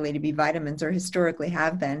methylated B vitamins, or historically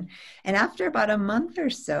have been. And after about a month or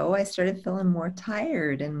so, I started feeling more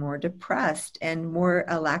tired and more depressed and more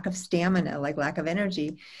a lack of stamina, like lack of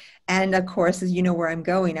energy. And of course, as you know where I'm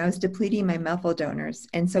going, I was depleting my methyl donors.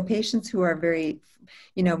 And so patients who are very,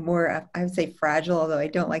 more, I would say fragile, although I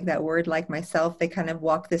don't like that word, like myself, they kind of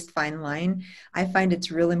walk this fine line. I find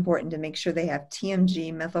it's real important to make sure they have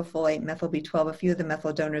TMG, methylfolate, methyl B12, a few of the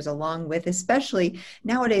methyl donors along with, especially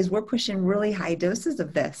nowadays, we're pushing really high doses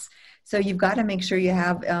of this. So you've got to make sure you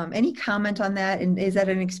have any comment on that. And is that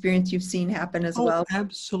an experience you've seen happen as Oh, well?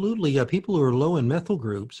 absolutely. Yeah, people who are low in methyl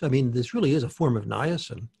groups. I mean, this really is a form of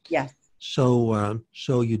niacin. Yes. So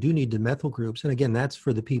you do need the methyl groups. And again, that's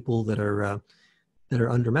for the people that are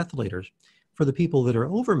under methylators. For the people that are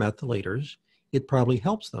over methylators, it probably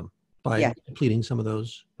helps them by depleting some of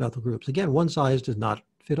those methyl groups. Again, one size does not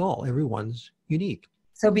fit all. Everyone's unique.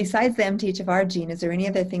 So besides the MTHFR gene, is there any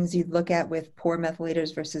other things you'd look at with poor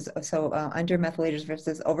methylators versus, under methylators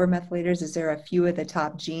versus over methylators? Is there a few of the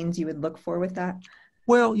top genes you would look for with that?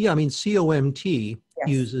 Well, yeah, I mean, COMT Yes.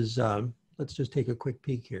 uses, let's just take a quick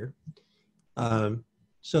peek here. So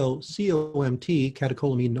COMT,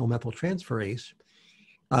 catecholamine O-methyltransferase,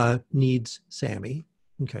 needs SAMe.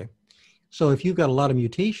 Okay. So if you've got a lot of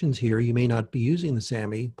mutations here, you may not be using the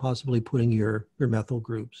SAMe, possibly putting your methyl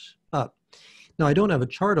groups up. Now, I don't have a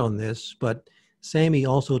chart on this, but SAMe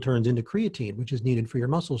also turns into creatine, which is needed for your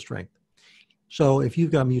muscle strength. So if you've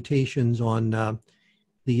got mutations on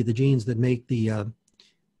the genes that make the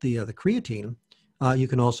creatine, you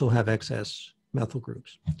can also have excess methyl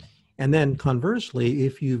groups. And then conversely,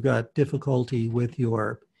 if you've got difficulty with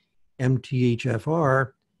your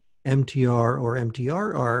MTHFR, MTR, or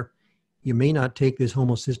MTRR, you may not take this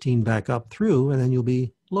homocysteine back up through, and then you'll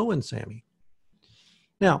be low in SAMe.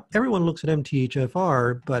 Now, everyone looks at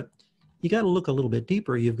MTHFR, but you got to look a little bit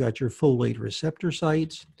deeper. You've got your folate receptor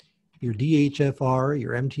sites, your DHFR,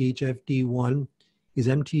 your MTHFD1. Is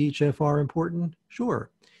MTHFR important?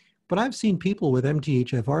 Sure. But I've seen people with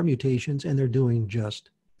MTHFR mutations and they're doing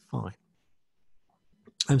just fine.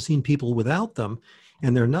 I've seen people without them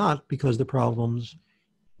and they're not because the problem's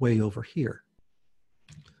way over here.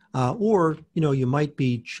 Or, you might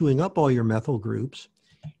be chewing up all your methyl groups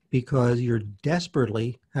because you're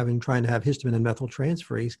desperately trying to have histamine and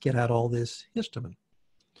methyltransferase get out all this histamine.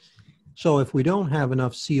 So if we don't have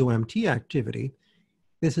enough COMT activity,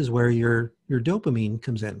 This is where your dopamine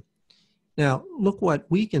comes in. Now, look what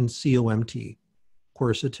weakens COMT.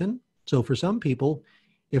 Quercetin. So for some people,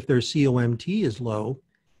 if their COMT is low,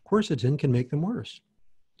 quercetin can make them worse.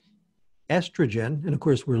 Estrogen, and of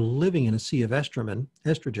course, we're living in a sea of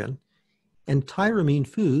estrogen, and tyramine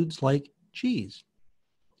foods like cheese.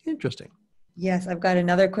 Interesting. Yes, I've got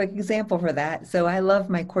another quick example for that. So I love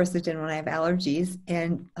my quercetin when I have allergies.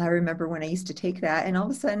 And I remember when I used to take that, and all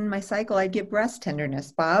of a sudden my cycle, I'd get breast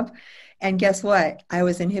tenderness, Bob. And guess what? I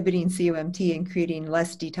was inhibiting COMT and creating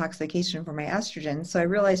less detoxification for my estrogen. So I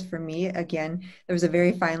realized for me, again, there was a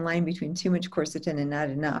very fine line between too much quercetin and not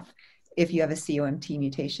enough if you have a COMT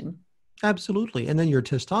mutation. Absolutely. And then your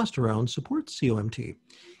testosterone supports COMT.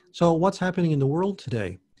 So what's happening in the world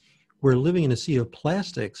today? We're living in a sea of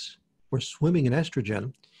plastics. We're swimming in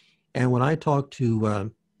estrogen. And when I talk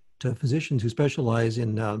to physicians who specialize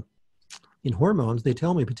in hormones, they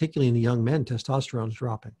tell me, particularly in the young men, testosterone is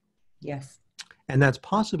dropping. Yes. And that's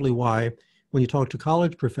possibly why when you talk to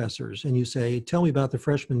college professors and you say, tell me about the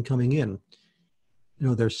freshmen coming in,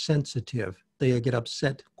 they're sensitive. They get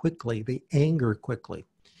upset quickly. They anger quickly.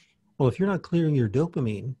 Well, if you're not clearing your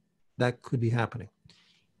dopamine, that could be happening.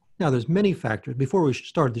 Now, there's many factors. Before we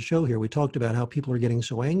started the show here, we talked about how people are getting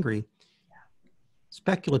so angry.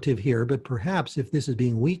 Speculative here, but perhaps if this is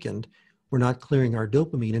being weakened, we're not clearing our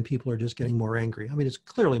dopamine and people are just getting more angry. I mean, it's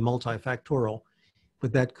clearly multifactorial,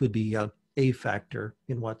 but that could be a factor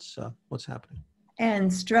in what's happening.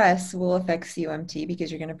 And stress will affect COMT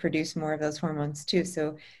because you're going to produce more of those hormones too.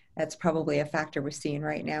 So that's probably a factor we're seeing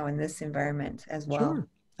right now in this environment as well. Sure,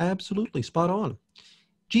 absolutely, spot on.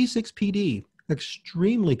 G6PD,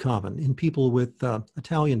 extremely common in people with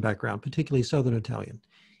Italian background, particularly Southern Italian,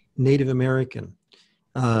 Native American,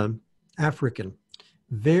 African,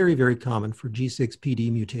 very, very common for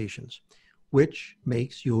G6PD mutations, which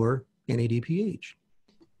makes your NADPH.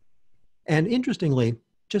 And interestingly,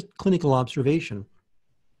 just clinical observation,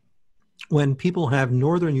 when people have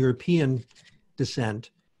Northern European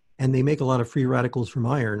descent and they make a lot of free radicals from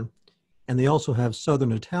iron, and they also have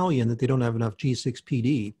Southern Italian that they don't have enough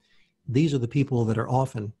G6PD, these are the people that are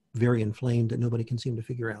often very inflamed that nobody can seem to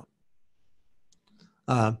figure out.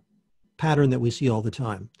 Pattern that we see all the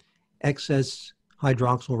time. Excess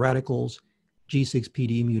hydroxyl radicals,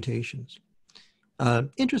 G6PD mutations.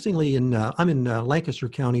 Interestingly, I'm in Lancaster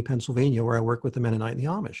County, Pennsylvania, where I work with the Mennonite and the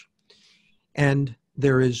Amish. And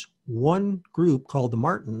there is one group called the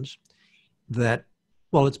Martins that,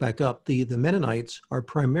 well, let's back up. The Mennonites are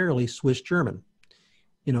primarily Swiss German,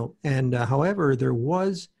 and however, there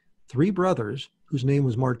was 3 brothers whose name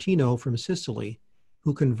was Martino from Sicily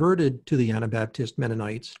who converted to the Anabaptist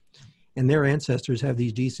Mennonites, and their ancestors have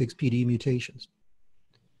these G6PD mutations.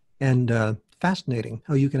 And fascinating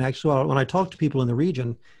how you can actually, when I talk to people in the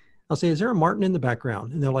region, I'll say, is there a Martin in the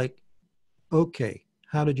background? And they're like, okay,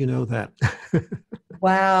 how did you know that?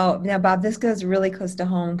 Wow. Now, Bob, this goes really close to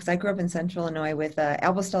home because I grew up in Central Illinois with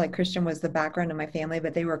Apostolic Christian was the background of my family,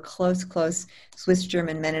 but they were close Swiss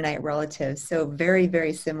German Mennonite relatives. So very,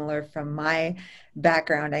 very similar from my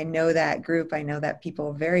background. I know that group. I know that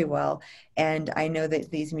people very well. And I know that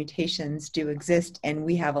these mutations do exist. And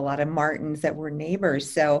we have a lot of Martins that were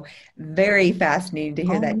neighbors. So very fascinating to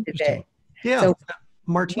hear that tidbit. Yeah. So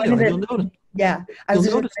Martino, you'll notice. Yeah.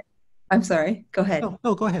 I'm sorry. Go ahead.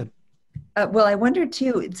 No, go ahead. Well, I wondered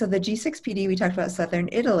too, so the G6PD, we talked about Southern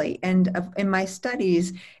Italy, and in my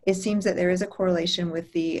studies, it seems that there is a correlation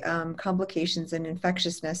with the complications and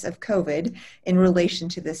infectiousness of COVID in relation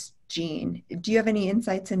to this gene. Do you have any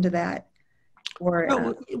insights into that?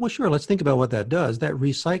 Or well, sure. Let's think about what that does. That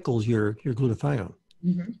recycles your glutathione.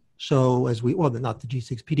 Mm-hmm. So not the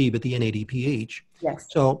G6PD, but the NADPH. Yes.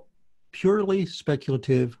 So purely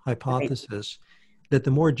speculative hypothesis that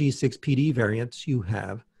the more G6PD variants you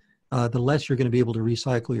have, the less you're going to be able to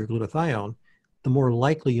recycle your glutathione, the more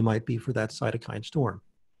likely you might be for that cytokine storm.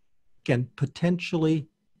 Again, potentially,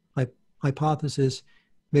 hypothesis,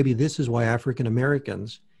 maybe this is why African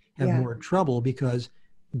Americans have more trouble because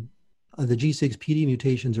the G6PD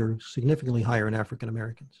mutations are significantly higher in African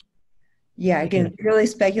Americans. Yeah, again, really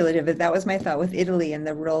speculative, but that was my thought with Italy, and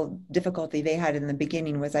the real difficulty they had in the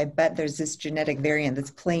beginning was I bet there's this genetic variant that's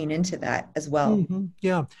playing into that as well. Mm-hmm.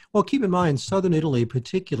 Yeah. Well, keep in mind, Southern Italy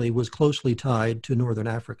particularly was closely tied to Northern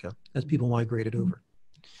Africa as people migrated over.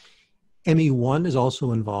 ME1 is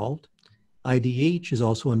also involved. IDH is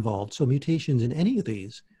also involved. So mutations in any of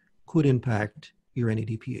these could impact your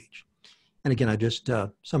NADPH. And again, I just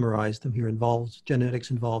summarized them here.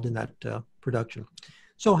 Genetics involved in that production.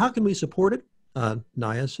 So how can we support it?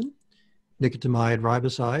 Niacin, nicotinamide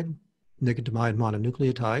riboside, nicotinamide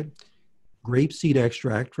mononucleotide, grapeseed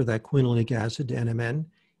extract for that quinolinic acid to NMN,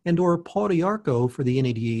 and or Paudiarco for the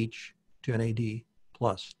NADH to NAD+.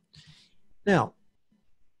 Now,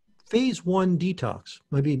 phase 1 detox,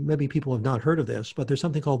 maybe people have not heard of this, but there's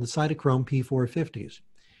something called the cytochrome P450s.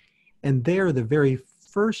 And they're the very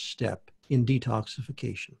first step in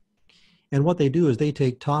detoxification. And what they do is they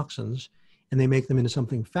take toxins and they make them into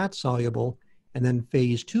something fat soluble, and then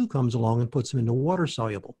phase 2 comes along and puts them into water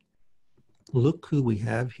soluble. Look who we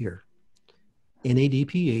have here.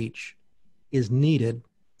 NADPH is needed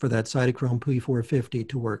for that cytochrome P450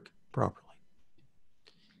 to work properly.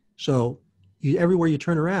 So everywhere you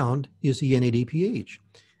turn around, you see NADPH.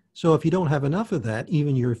 So if you don't have enough of that,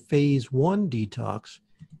 even your phase 1 detox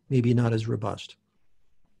may be not as robust.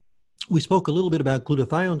 We spoke a little bit about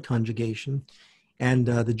glutathione conjugation, and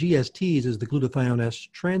the GSTs is the glutathione S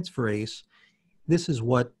transferase. This is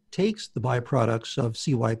what takes the byproducts of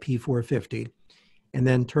CYP450 and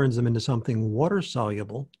then turns them into something water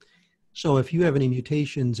soluble. So if you have any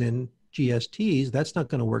mutations in GSTs, that's not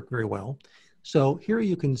going to work very well. So here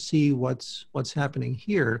you can see what's happening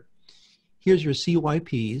here. Here's your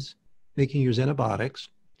CYPs making your xenobiotics,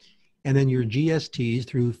 and then your GSTs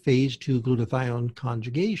through phase 2 glutathione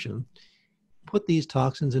conjugation put these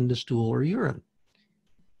toxins into stool or urine.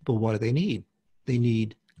 But what do they need? They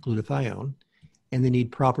need glutathione, and they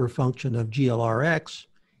need proper function of GLRX,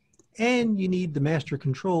 and you need the master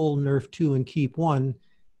control, NRF2 and KEEP1,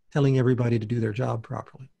 telling everybody to do their job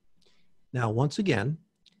properly. Now, once again,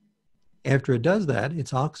 after it does that,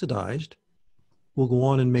 it's oxidized. We'll go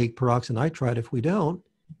on and make peroxynitrite if we don't,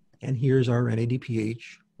 and here's our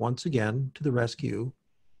NADPH once again to the rescue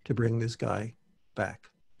to bring this guy back.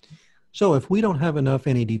 So if we don't have enough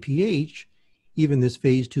NADPH, even this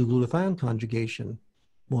phase 2 glutathione conjugation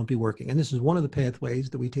won't be working. And this is one of the pathways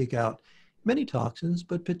that we take out many toxins,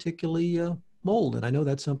 but particularly mold. And I know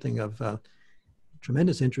that's something of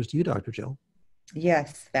tremendous interest to you, Dr. Jill.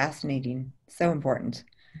 Yes, fascinating. So important.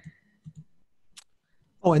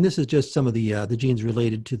 Oh, and this is just some of the genes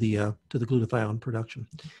related to the glutathione production.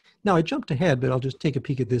 Now, I jumped ahead, but I'll just take a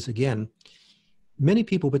peek at this again. Many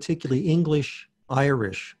people, particularly English,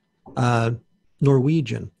 Irish,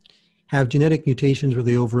 Norwegian, have genetic mutations where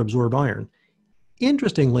they overabsorb iron.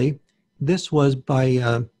 Interestingly, this was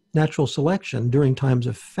by natural selection during times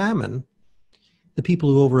of famine. The people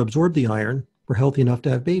who overabsorbed the iron were healthy enough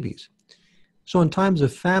to have babies. So in times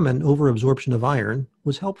of famine, overabsorption of iron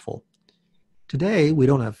was helpful. Today, we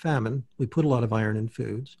don't have famine. We put a lot of iron in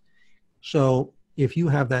foods. So if you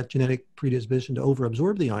have that genetic predisposition to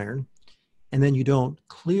overabsorb the iron, and then you don't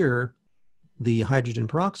clear the hydrogen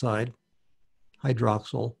peroxide,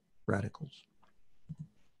 hydroxyl radicals.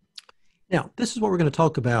 Now, this is what we're going to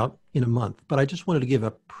talk about in a month, but I just wanted to give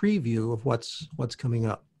a preview of what's coming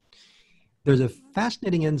up. There's a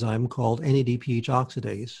fascinating enzyme called NADPH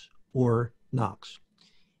oxidase, or NOx.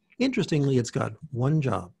 Interestingly, it's got one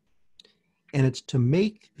job, and it's to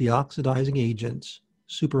make the oxidizing agents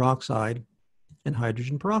superoxide and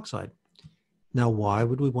hydrogen peroxide. Now, why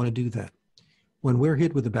would we want to do that? When we're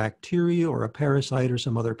hit with a bacteria or a parasite or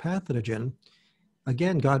some other pathogen,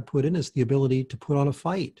 again, God put in us the ability to put on a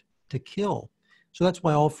fight, to kill. So that's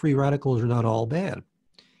why all free radicals are not all bad.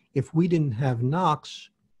 If we didn't have NOx,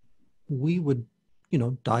 we would,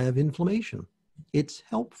 die of inflammation. It's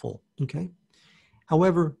helpful, okay?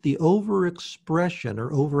 However, the overexpression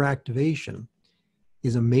or overactivation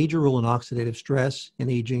is a major role in oxidative stress and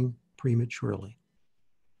aging prematurely.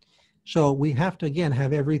 So we have to, again,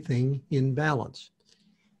 have everything in balance.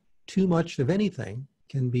 Too much of anything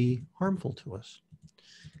can be harmful to us.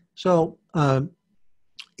 So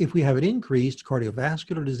if we have it increased,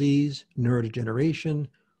 cardiovascular disease, neurodegeneration,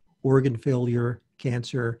 organ failure,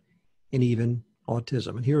 cancer, and even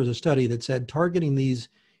autism. And here is a study that said targeting these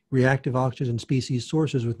reactive oxygen species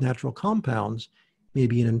sources with natural compounds may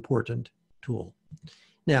be an important tool.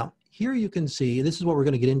 Now, here you can see, this is what we're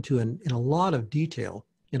going to get into in a lot of detail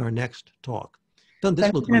in our next talk. I'm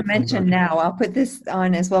going to mention now, I'll put this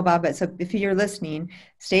on as well, Bob, but so if you're listening,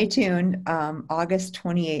 stay tuned. August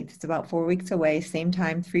 28th, it's about 4 weeks away, same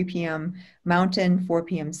time, 3 p.m. Mountain, 4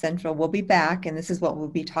 p.m. Central. We'll be back, and this is what we'll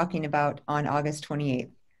be talking about on August 28th.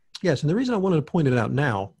 Yes, and the reason I wanted to point it out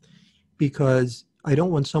now, because I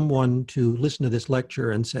don't want someone to listen to this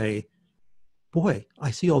lecture and say, boy,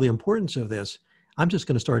 I see all the importance of this. I'm just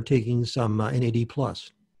going to start taking some NAD+.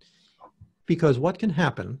 Because what can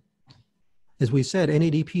happen, as we said,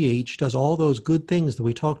 NADPH does all those good things that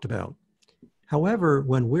we talked about. However,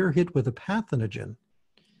 when we're hit with a pathogen,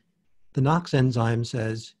 the NOx enzyme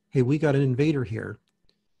says, hey, we got an invader here.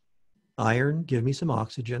 Iron, give me some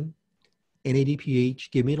oxygen.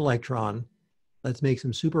 NADPH, give me an electron. Let's make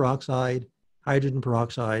some superoxide, hydrogen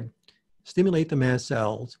peroxide, stimulate the mast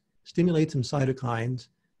cells, stimulate some cytokines,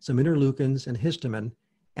 some interleukins and histamine,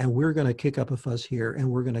 and we're going to kick up a fuss here and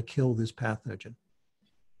we're going to kill this pathogen.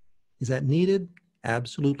 Is that needed?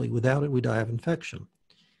 Absolutely. Without it, we die of infection.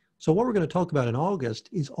 So what we're going to talk about in August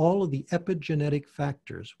is all of the epigenetic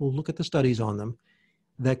factors. We'll look at the studies on them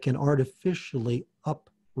that can artificially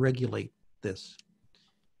upregulate this.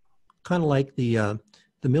 Kind of like the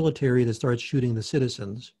military that starts shooting the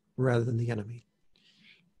citizens rather than the enemy.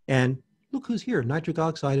 And look who's here, nitric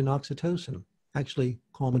oxide and oxytocin. Actually,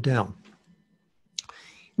 calm it down.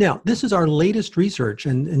 Now, this is our latest research,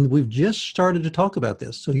 and we've just started to talk about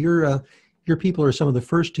this. So your people are some of the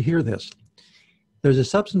first to hear this. There's a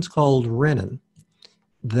substance called renin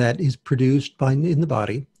that is produced in the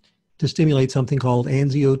body to stimulate something called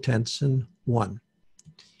angiotensin 1.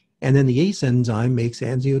 And then the ACE enzyme makes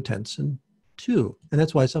angiotensin 2. And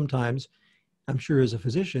that's why sometimes, I'm sure as a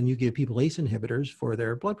physician, you give people ACE inhibitors for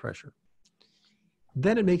their blood pressure.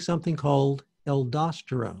 Then it makes something called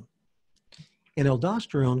aldosterone. And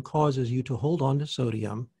aldosterone causes you to hold on to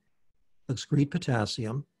sodium, excrete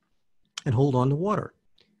potassium, and hold on to water.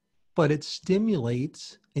 But it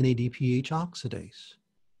stimulates NADPH oxidase,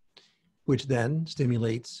 which then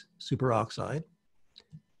stimulates superoxide,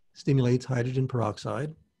 stimulates hydrogen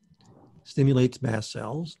peroxide, stimulates mast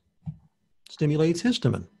cells, stimulates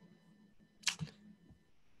histamine.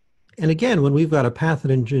 And again, when we've got a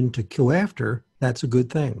pathogen to go after, that's a good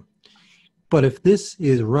thing. But if this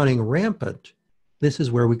is running rampant, this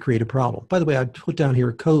is where we create a problem. By the way, I put down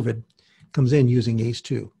here COVID comes in using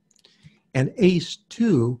ACE2. And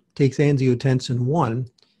ACE2 takes angiotensin 1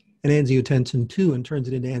 and angiotensin 2 and turns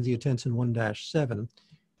it into angiotensin 1-7,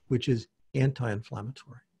 which is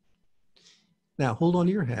anti-inflammatory. Now, hold on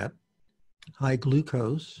to your hat. High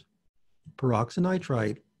glucose,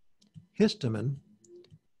 peroxynitrite, histamine,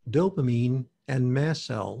 dopamine, and mast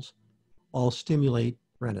cells all stimulate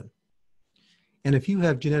renin. And if you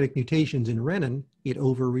have genetic mutations in renin, it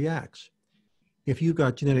overreacts. If you've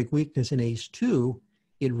got genetic weakness in ACE2,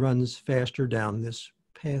 it runs faster down this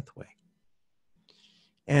pathway.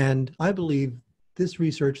 And I believe this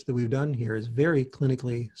research that we've done here is very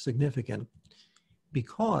clinically significant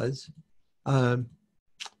because, well,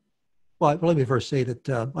 let me first say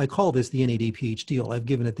that I call this the NADPH deal. I've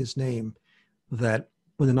given it this name that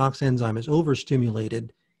when the NOX enzyme is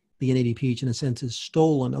overstimulated, the NADPH in a sense is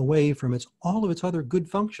stolen away from all of its other good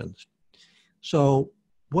functions. So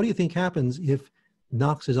what do you think happens if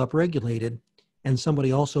NOX is upregulated and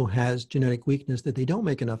somebody also has genetic weakness that they don't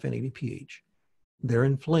make enough NADPH? They're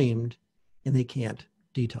inflamed and they can't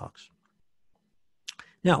detox.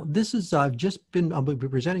 Now, this is, I'll be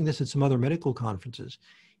presenting this at some other medical conferences,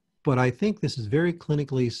 but I think this is very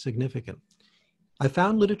clinically significant. I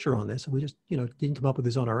found literature on this, and we just, didn't come up with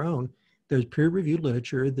this on our own. There's peer-reviewed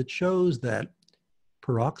literature that shows that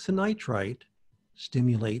peroxynitrite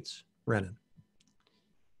stimulates renin.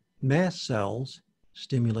 Mast cells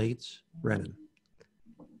stimulates renin.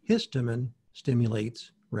 Histamine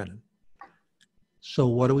stimulates renin. So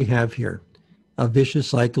what do we have here? A vicious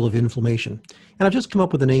cycle of inflammation. And I've just come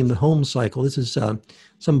up with the name, the Holmes cycle. This is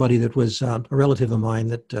somebody that was a relative of mine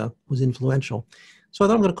that was influential. So I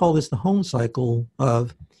thought I'm going to call this the Holmes cycle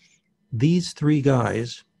of these three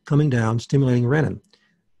guys coming down, stimulating renin.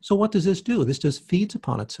 So what does this do? This just feeds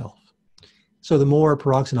upon itself. So the more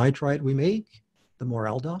peroxynitrite we make, the more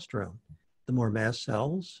aldosterone. The more mast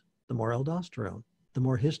cells, the more aldosterone. The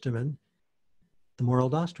more histamine, the more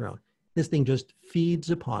aldosterone. This thing just feeds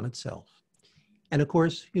upon itself. And of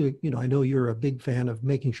course, I know you're a big fan of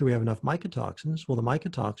making sure we have enough mycotoxins. Well, the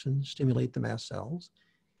mycotoxins stimulate the mast cells.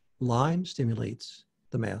 Lyme stimulates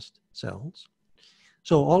the mast cells.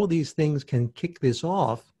 So all of these things can kick this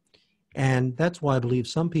off. And that's why I believe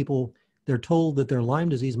some people, they're told that their Lyme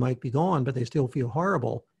disease might be gone, but they still feel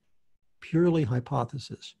horrible. Purely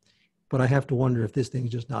hypothesis. But I have to wonder if this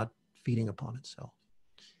thing's just not feeding upon itself.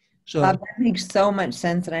 So that makes so much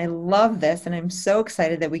sense. And I love this. And I'm so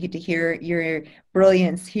excited that we get to hear your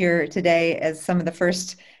brilliance here today as some of the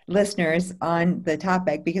first listeners on the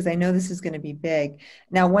topic, because I know this is going to be big.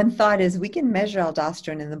 Now, one thought is we can measure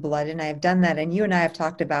aldosterone in the blood, and I've done that. And you and I have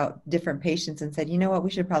talked about different patients and said, you know what,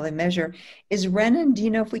 we should probably measure. Is renin, do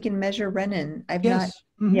you know if we can measure renin? Yes.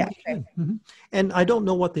 Mm-hmm. Yeah. Okay. Mm-hmm. And I don't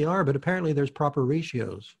know what they are, but apparently there's proper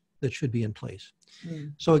ratios that should be in place.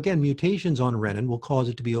 So again, mutations on renin will cause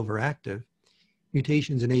it to be overactive.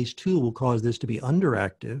 Mutations in ACE2 will cause this to be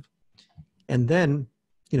underactive. And then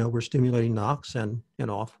we're stimulating NOx and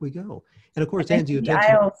off we go. And of And course, I see the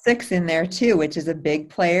angiotensin. IL-6 in there too, which is a big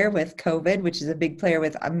player with COVID, which is a big player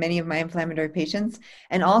with many of my inflammatory patients,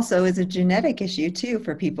 and also is a genetic issue too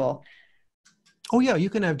for people. Oh yeah, you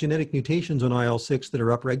can have genetic mutations on IL-6 that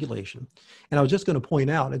are upregulation. And I was just going to point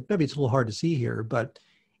out, maybe it's a little hard to see here, but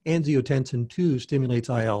angiotensin 2 stimulates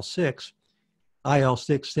IL-6,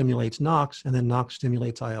 IL-6 stimulates NOx, and then NOx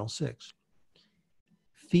stimulates IL-6.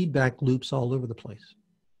 Feedback loops all over the place.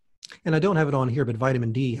 And I don't have it on here, but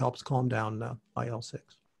vitamin D helps calm down IL-6.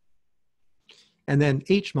 And then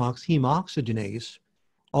HMOX, heme oxygenase,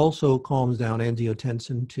 also calms down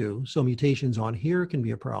angiotensin 2. So mutations on here can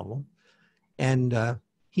be a problem. And heme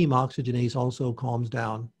oxygenase also calms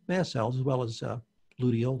down mast cells as well as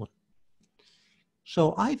luteolin.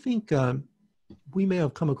 So I think we may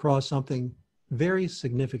have come across something very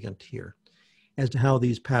significant here as to how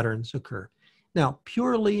these patterns occur. Now,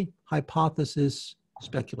 purely hypothesis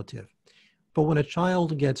speculative, but when a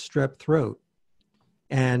child gets strep throat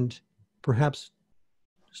and perhaps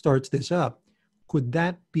starts this up, could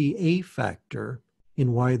that be a factor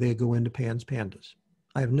in why they go into PANS pandas?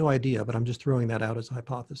 I have no idea, but I'm just throwing that out as a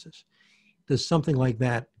hypothesis. Does something like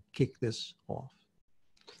that kick this off?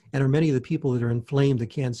 And are many of the people that are inflamed that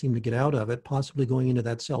can't seem to get out of it, possibly going into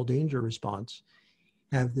that cell danger response,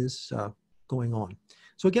 have this going on?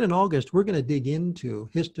 So again, in August, we're going to dig into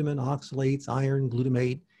histamine, oxalates, iron,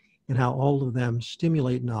 glutamate, and how all of them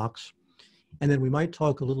stimulate NOx. And then we might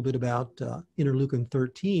talk a little bit about interleukin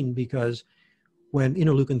 13, because when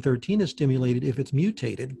interleukin 13 is stimulated, if it's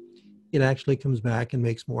mutated, it actually comes back and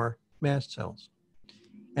makes more mast cells.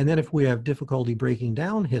 And then if we have difficulty breaking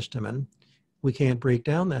down histamine, we can't break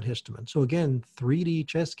down that histamine. So again, 3D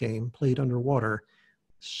chess game played underwater,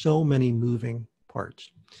 so many moving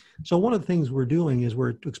parts. So one of the things we're doing is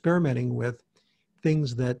we're experimenting with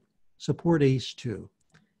things that support ACE2,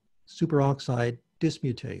 superoxide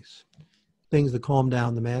dismutase, things that calm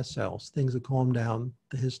down the mast cells, things that calm down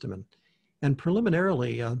the histamine, and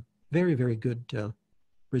preliminarily, very, very good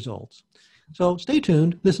results. So stay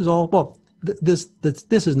tuned. This is all, well, this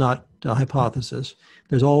is not a hypothesis.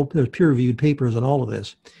 There's peer-reviewed papers on all of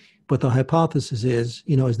this, but the hypothesis is,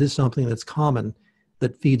 is this something that's common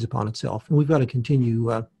that feeds upon itself? And we've got to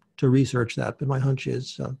continue to research that, but my hunch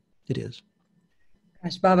is it is.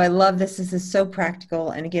 Gosh, Bob, I love this. This is so practical.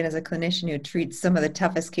 And again, as a clinician who treats some of the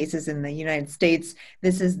toughest cases in the United States,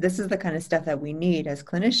 this is the kind of stuff that we need as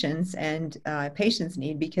clinicians and patients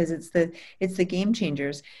need, because it's the game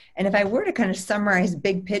changers. And if I were to kind of summarize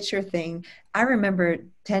big picture thing, I remember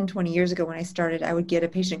 10, 20 years ago when I started, I would get a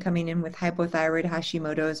patient coming in with hypothyroid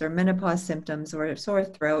Hashimoto's or menopause symptoms or a sore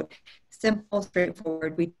throat. Simple,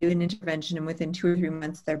 straightforward. We do an intervention, and within 2 or 3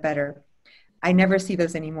 months, they're better. I never see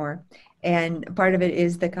those anymore. And part of it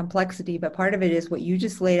is the complexity, but part of it is what you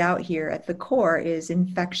just laid out here at the core is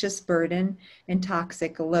infectious burden and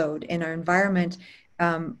toxic load in our environment.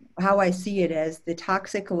 How I see it as the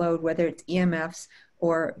toxic load, whether it's EMFs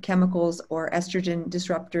or chemicals or estrogen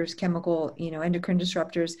disruptors, endocrine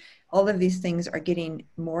disruptors, all of these things are getting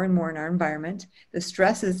more and more in our environment. The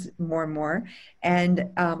stress is more and more, and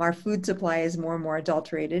our food supply is more and more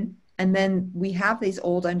adulterated. And then we have these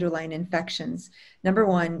old underlying infections. Number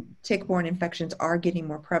one, tick-borne infections are getting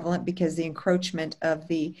more prevalent because the encroachment of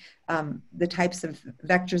the types of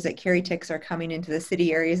vectors that carry ticks are coming into the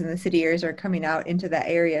city areas, and the city areas are coming out into that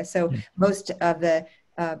area. So most of the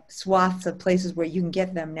swaths of places where you can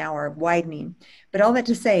get them now are widening. But all that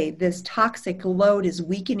to say, this toxic load is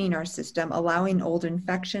weakening our system, allowing old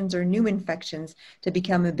infections or new infections to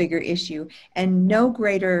become a bigger issue. And no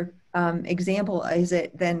greater example is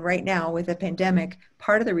it than right now with a pandemic.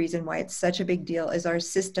 Part of the reason why it's such a big deal is our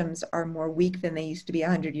systems are more weak than they used to be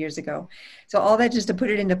 100 years ago. So all that just to put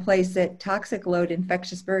it into place, that toxic load,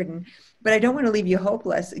 infectious burden. But I don't want to leave you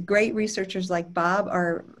hopeless. Great researchers like Bob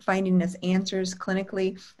are finding us answers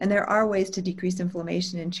clinically, and there are ways to decrease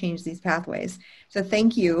inflammation and change these pathways. So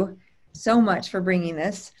thank you so much for bringing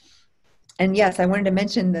this. And yes, I wanted to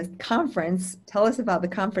mention the conference. Tell us about the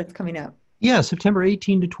conference coming up. Yeah, September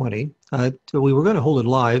 18 to 20. So we were going to hold it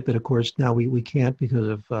live, but of course now we can't because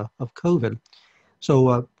of COVID.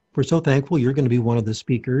 So we're so thankful you're going to be one of the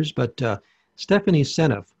speakers. But Stephanie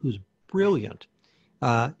Seneff, who's brilliant,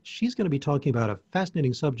 she's going to be talking about a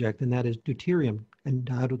fascinating subject, and that is deuterium and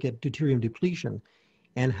how to get deuterium depletion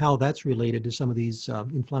and how that's related to some of these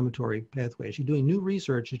inflammatory pathways. She's doing new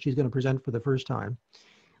research that she's going to present for the first time.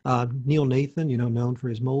 Neil Nathan, known for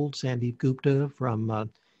his mold, Sandeep Gupta from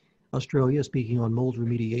Australia, speaking on mold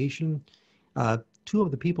remediation. Two of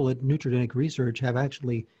the people at Nutrigenic Research have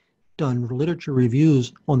actually done literature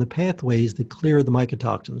reviews on the pathways that clear the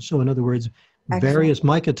mycotoxins. So in other words, Excellent. various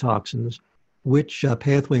mycotoxins, which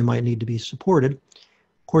pathway might need to be supported.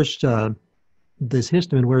 Of course, this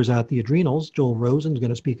histamine wears out the adrenals. Joel Rosen is going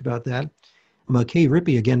to speak about that. Kay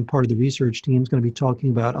Rippey, again, part of the research team, is going to be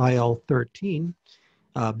talking about IL-13.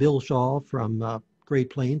 Bill Shaw from Great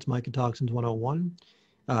Plains, Mycotoxins 101.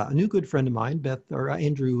 A new good friend of mine,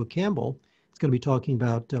 Andrew Campbell, is going to be talking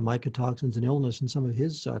about mycotoxins and illness and some of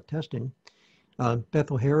his testing.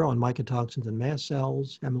 Beth O'Hara on mycotoxins and mast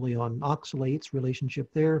cells. Emily on oxalates, relationship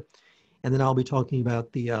there. And then I'll be talking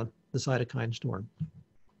about the cytokine storm.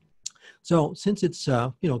 So since it's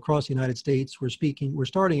across the United States, we're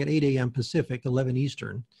starting at 8 a.m. Pacific, 11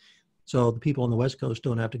 Eastern. So the people on the West Coast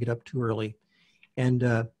don't have to get up too early.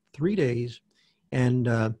 And 3 days and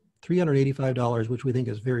 $385, which we think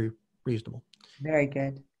is very reasonable. Very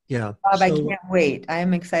good. Yeah. Bob, I can't wait. I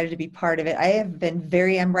am excited to be part of it.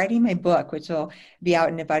 I'm writing my book, which will be out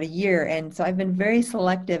in about a year. And so I've been very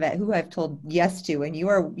selective at who I've told yes to. And you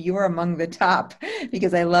are among the top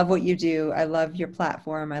because I love what you do. I love your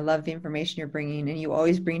platform. I love the information you're bringing. And you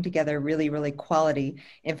always bring together really, really quality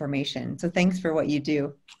information. So thanks for what you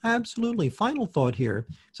do. Absolutely. Final thought here.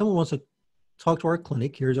 Someone wants to talk to our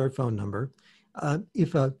clinic. Here's our phone number.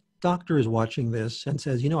 If a doctor is watching this and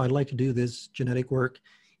says, I'd like to do this genetic work,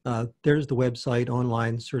 there's the website,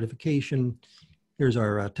 online certification. Here's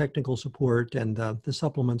our technical support and the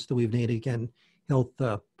supplements that we've made. Again, health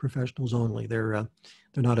professionals only. They're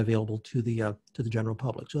not available to the general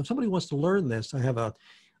public. So if somebody wants to learn this, I have a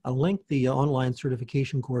lengthy online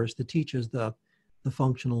certification course that teaches the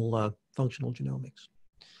functional genomics.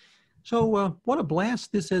 So what a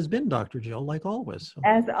blast this has been, Dr. Jill, like always.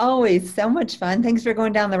 As always, so much fun. Thanks for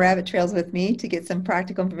going down the rabbit trails with me to get some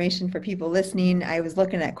practical information for people listening. I was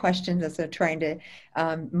looking at questions and so trying to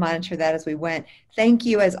monitor that as we went. Thank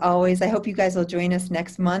you, as always. I hope you guys will join us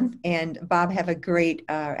next month. And Bob, have a great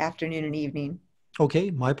afternoon and evening. Okay,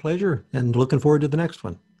 my pleasure. And looking forward to the next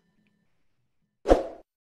one.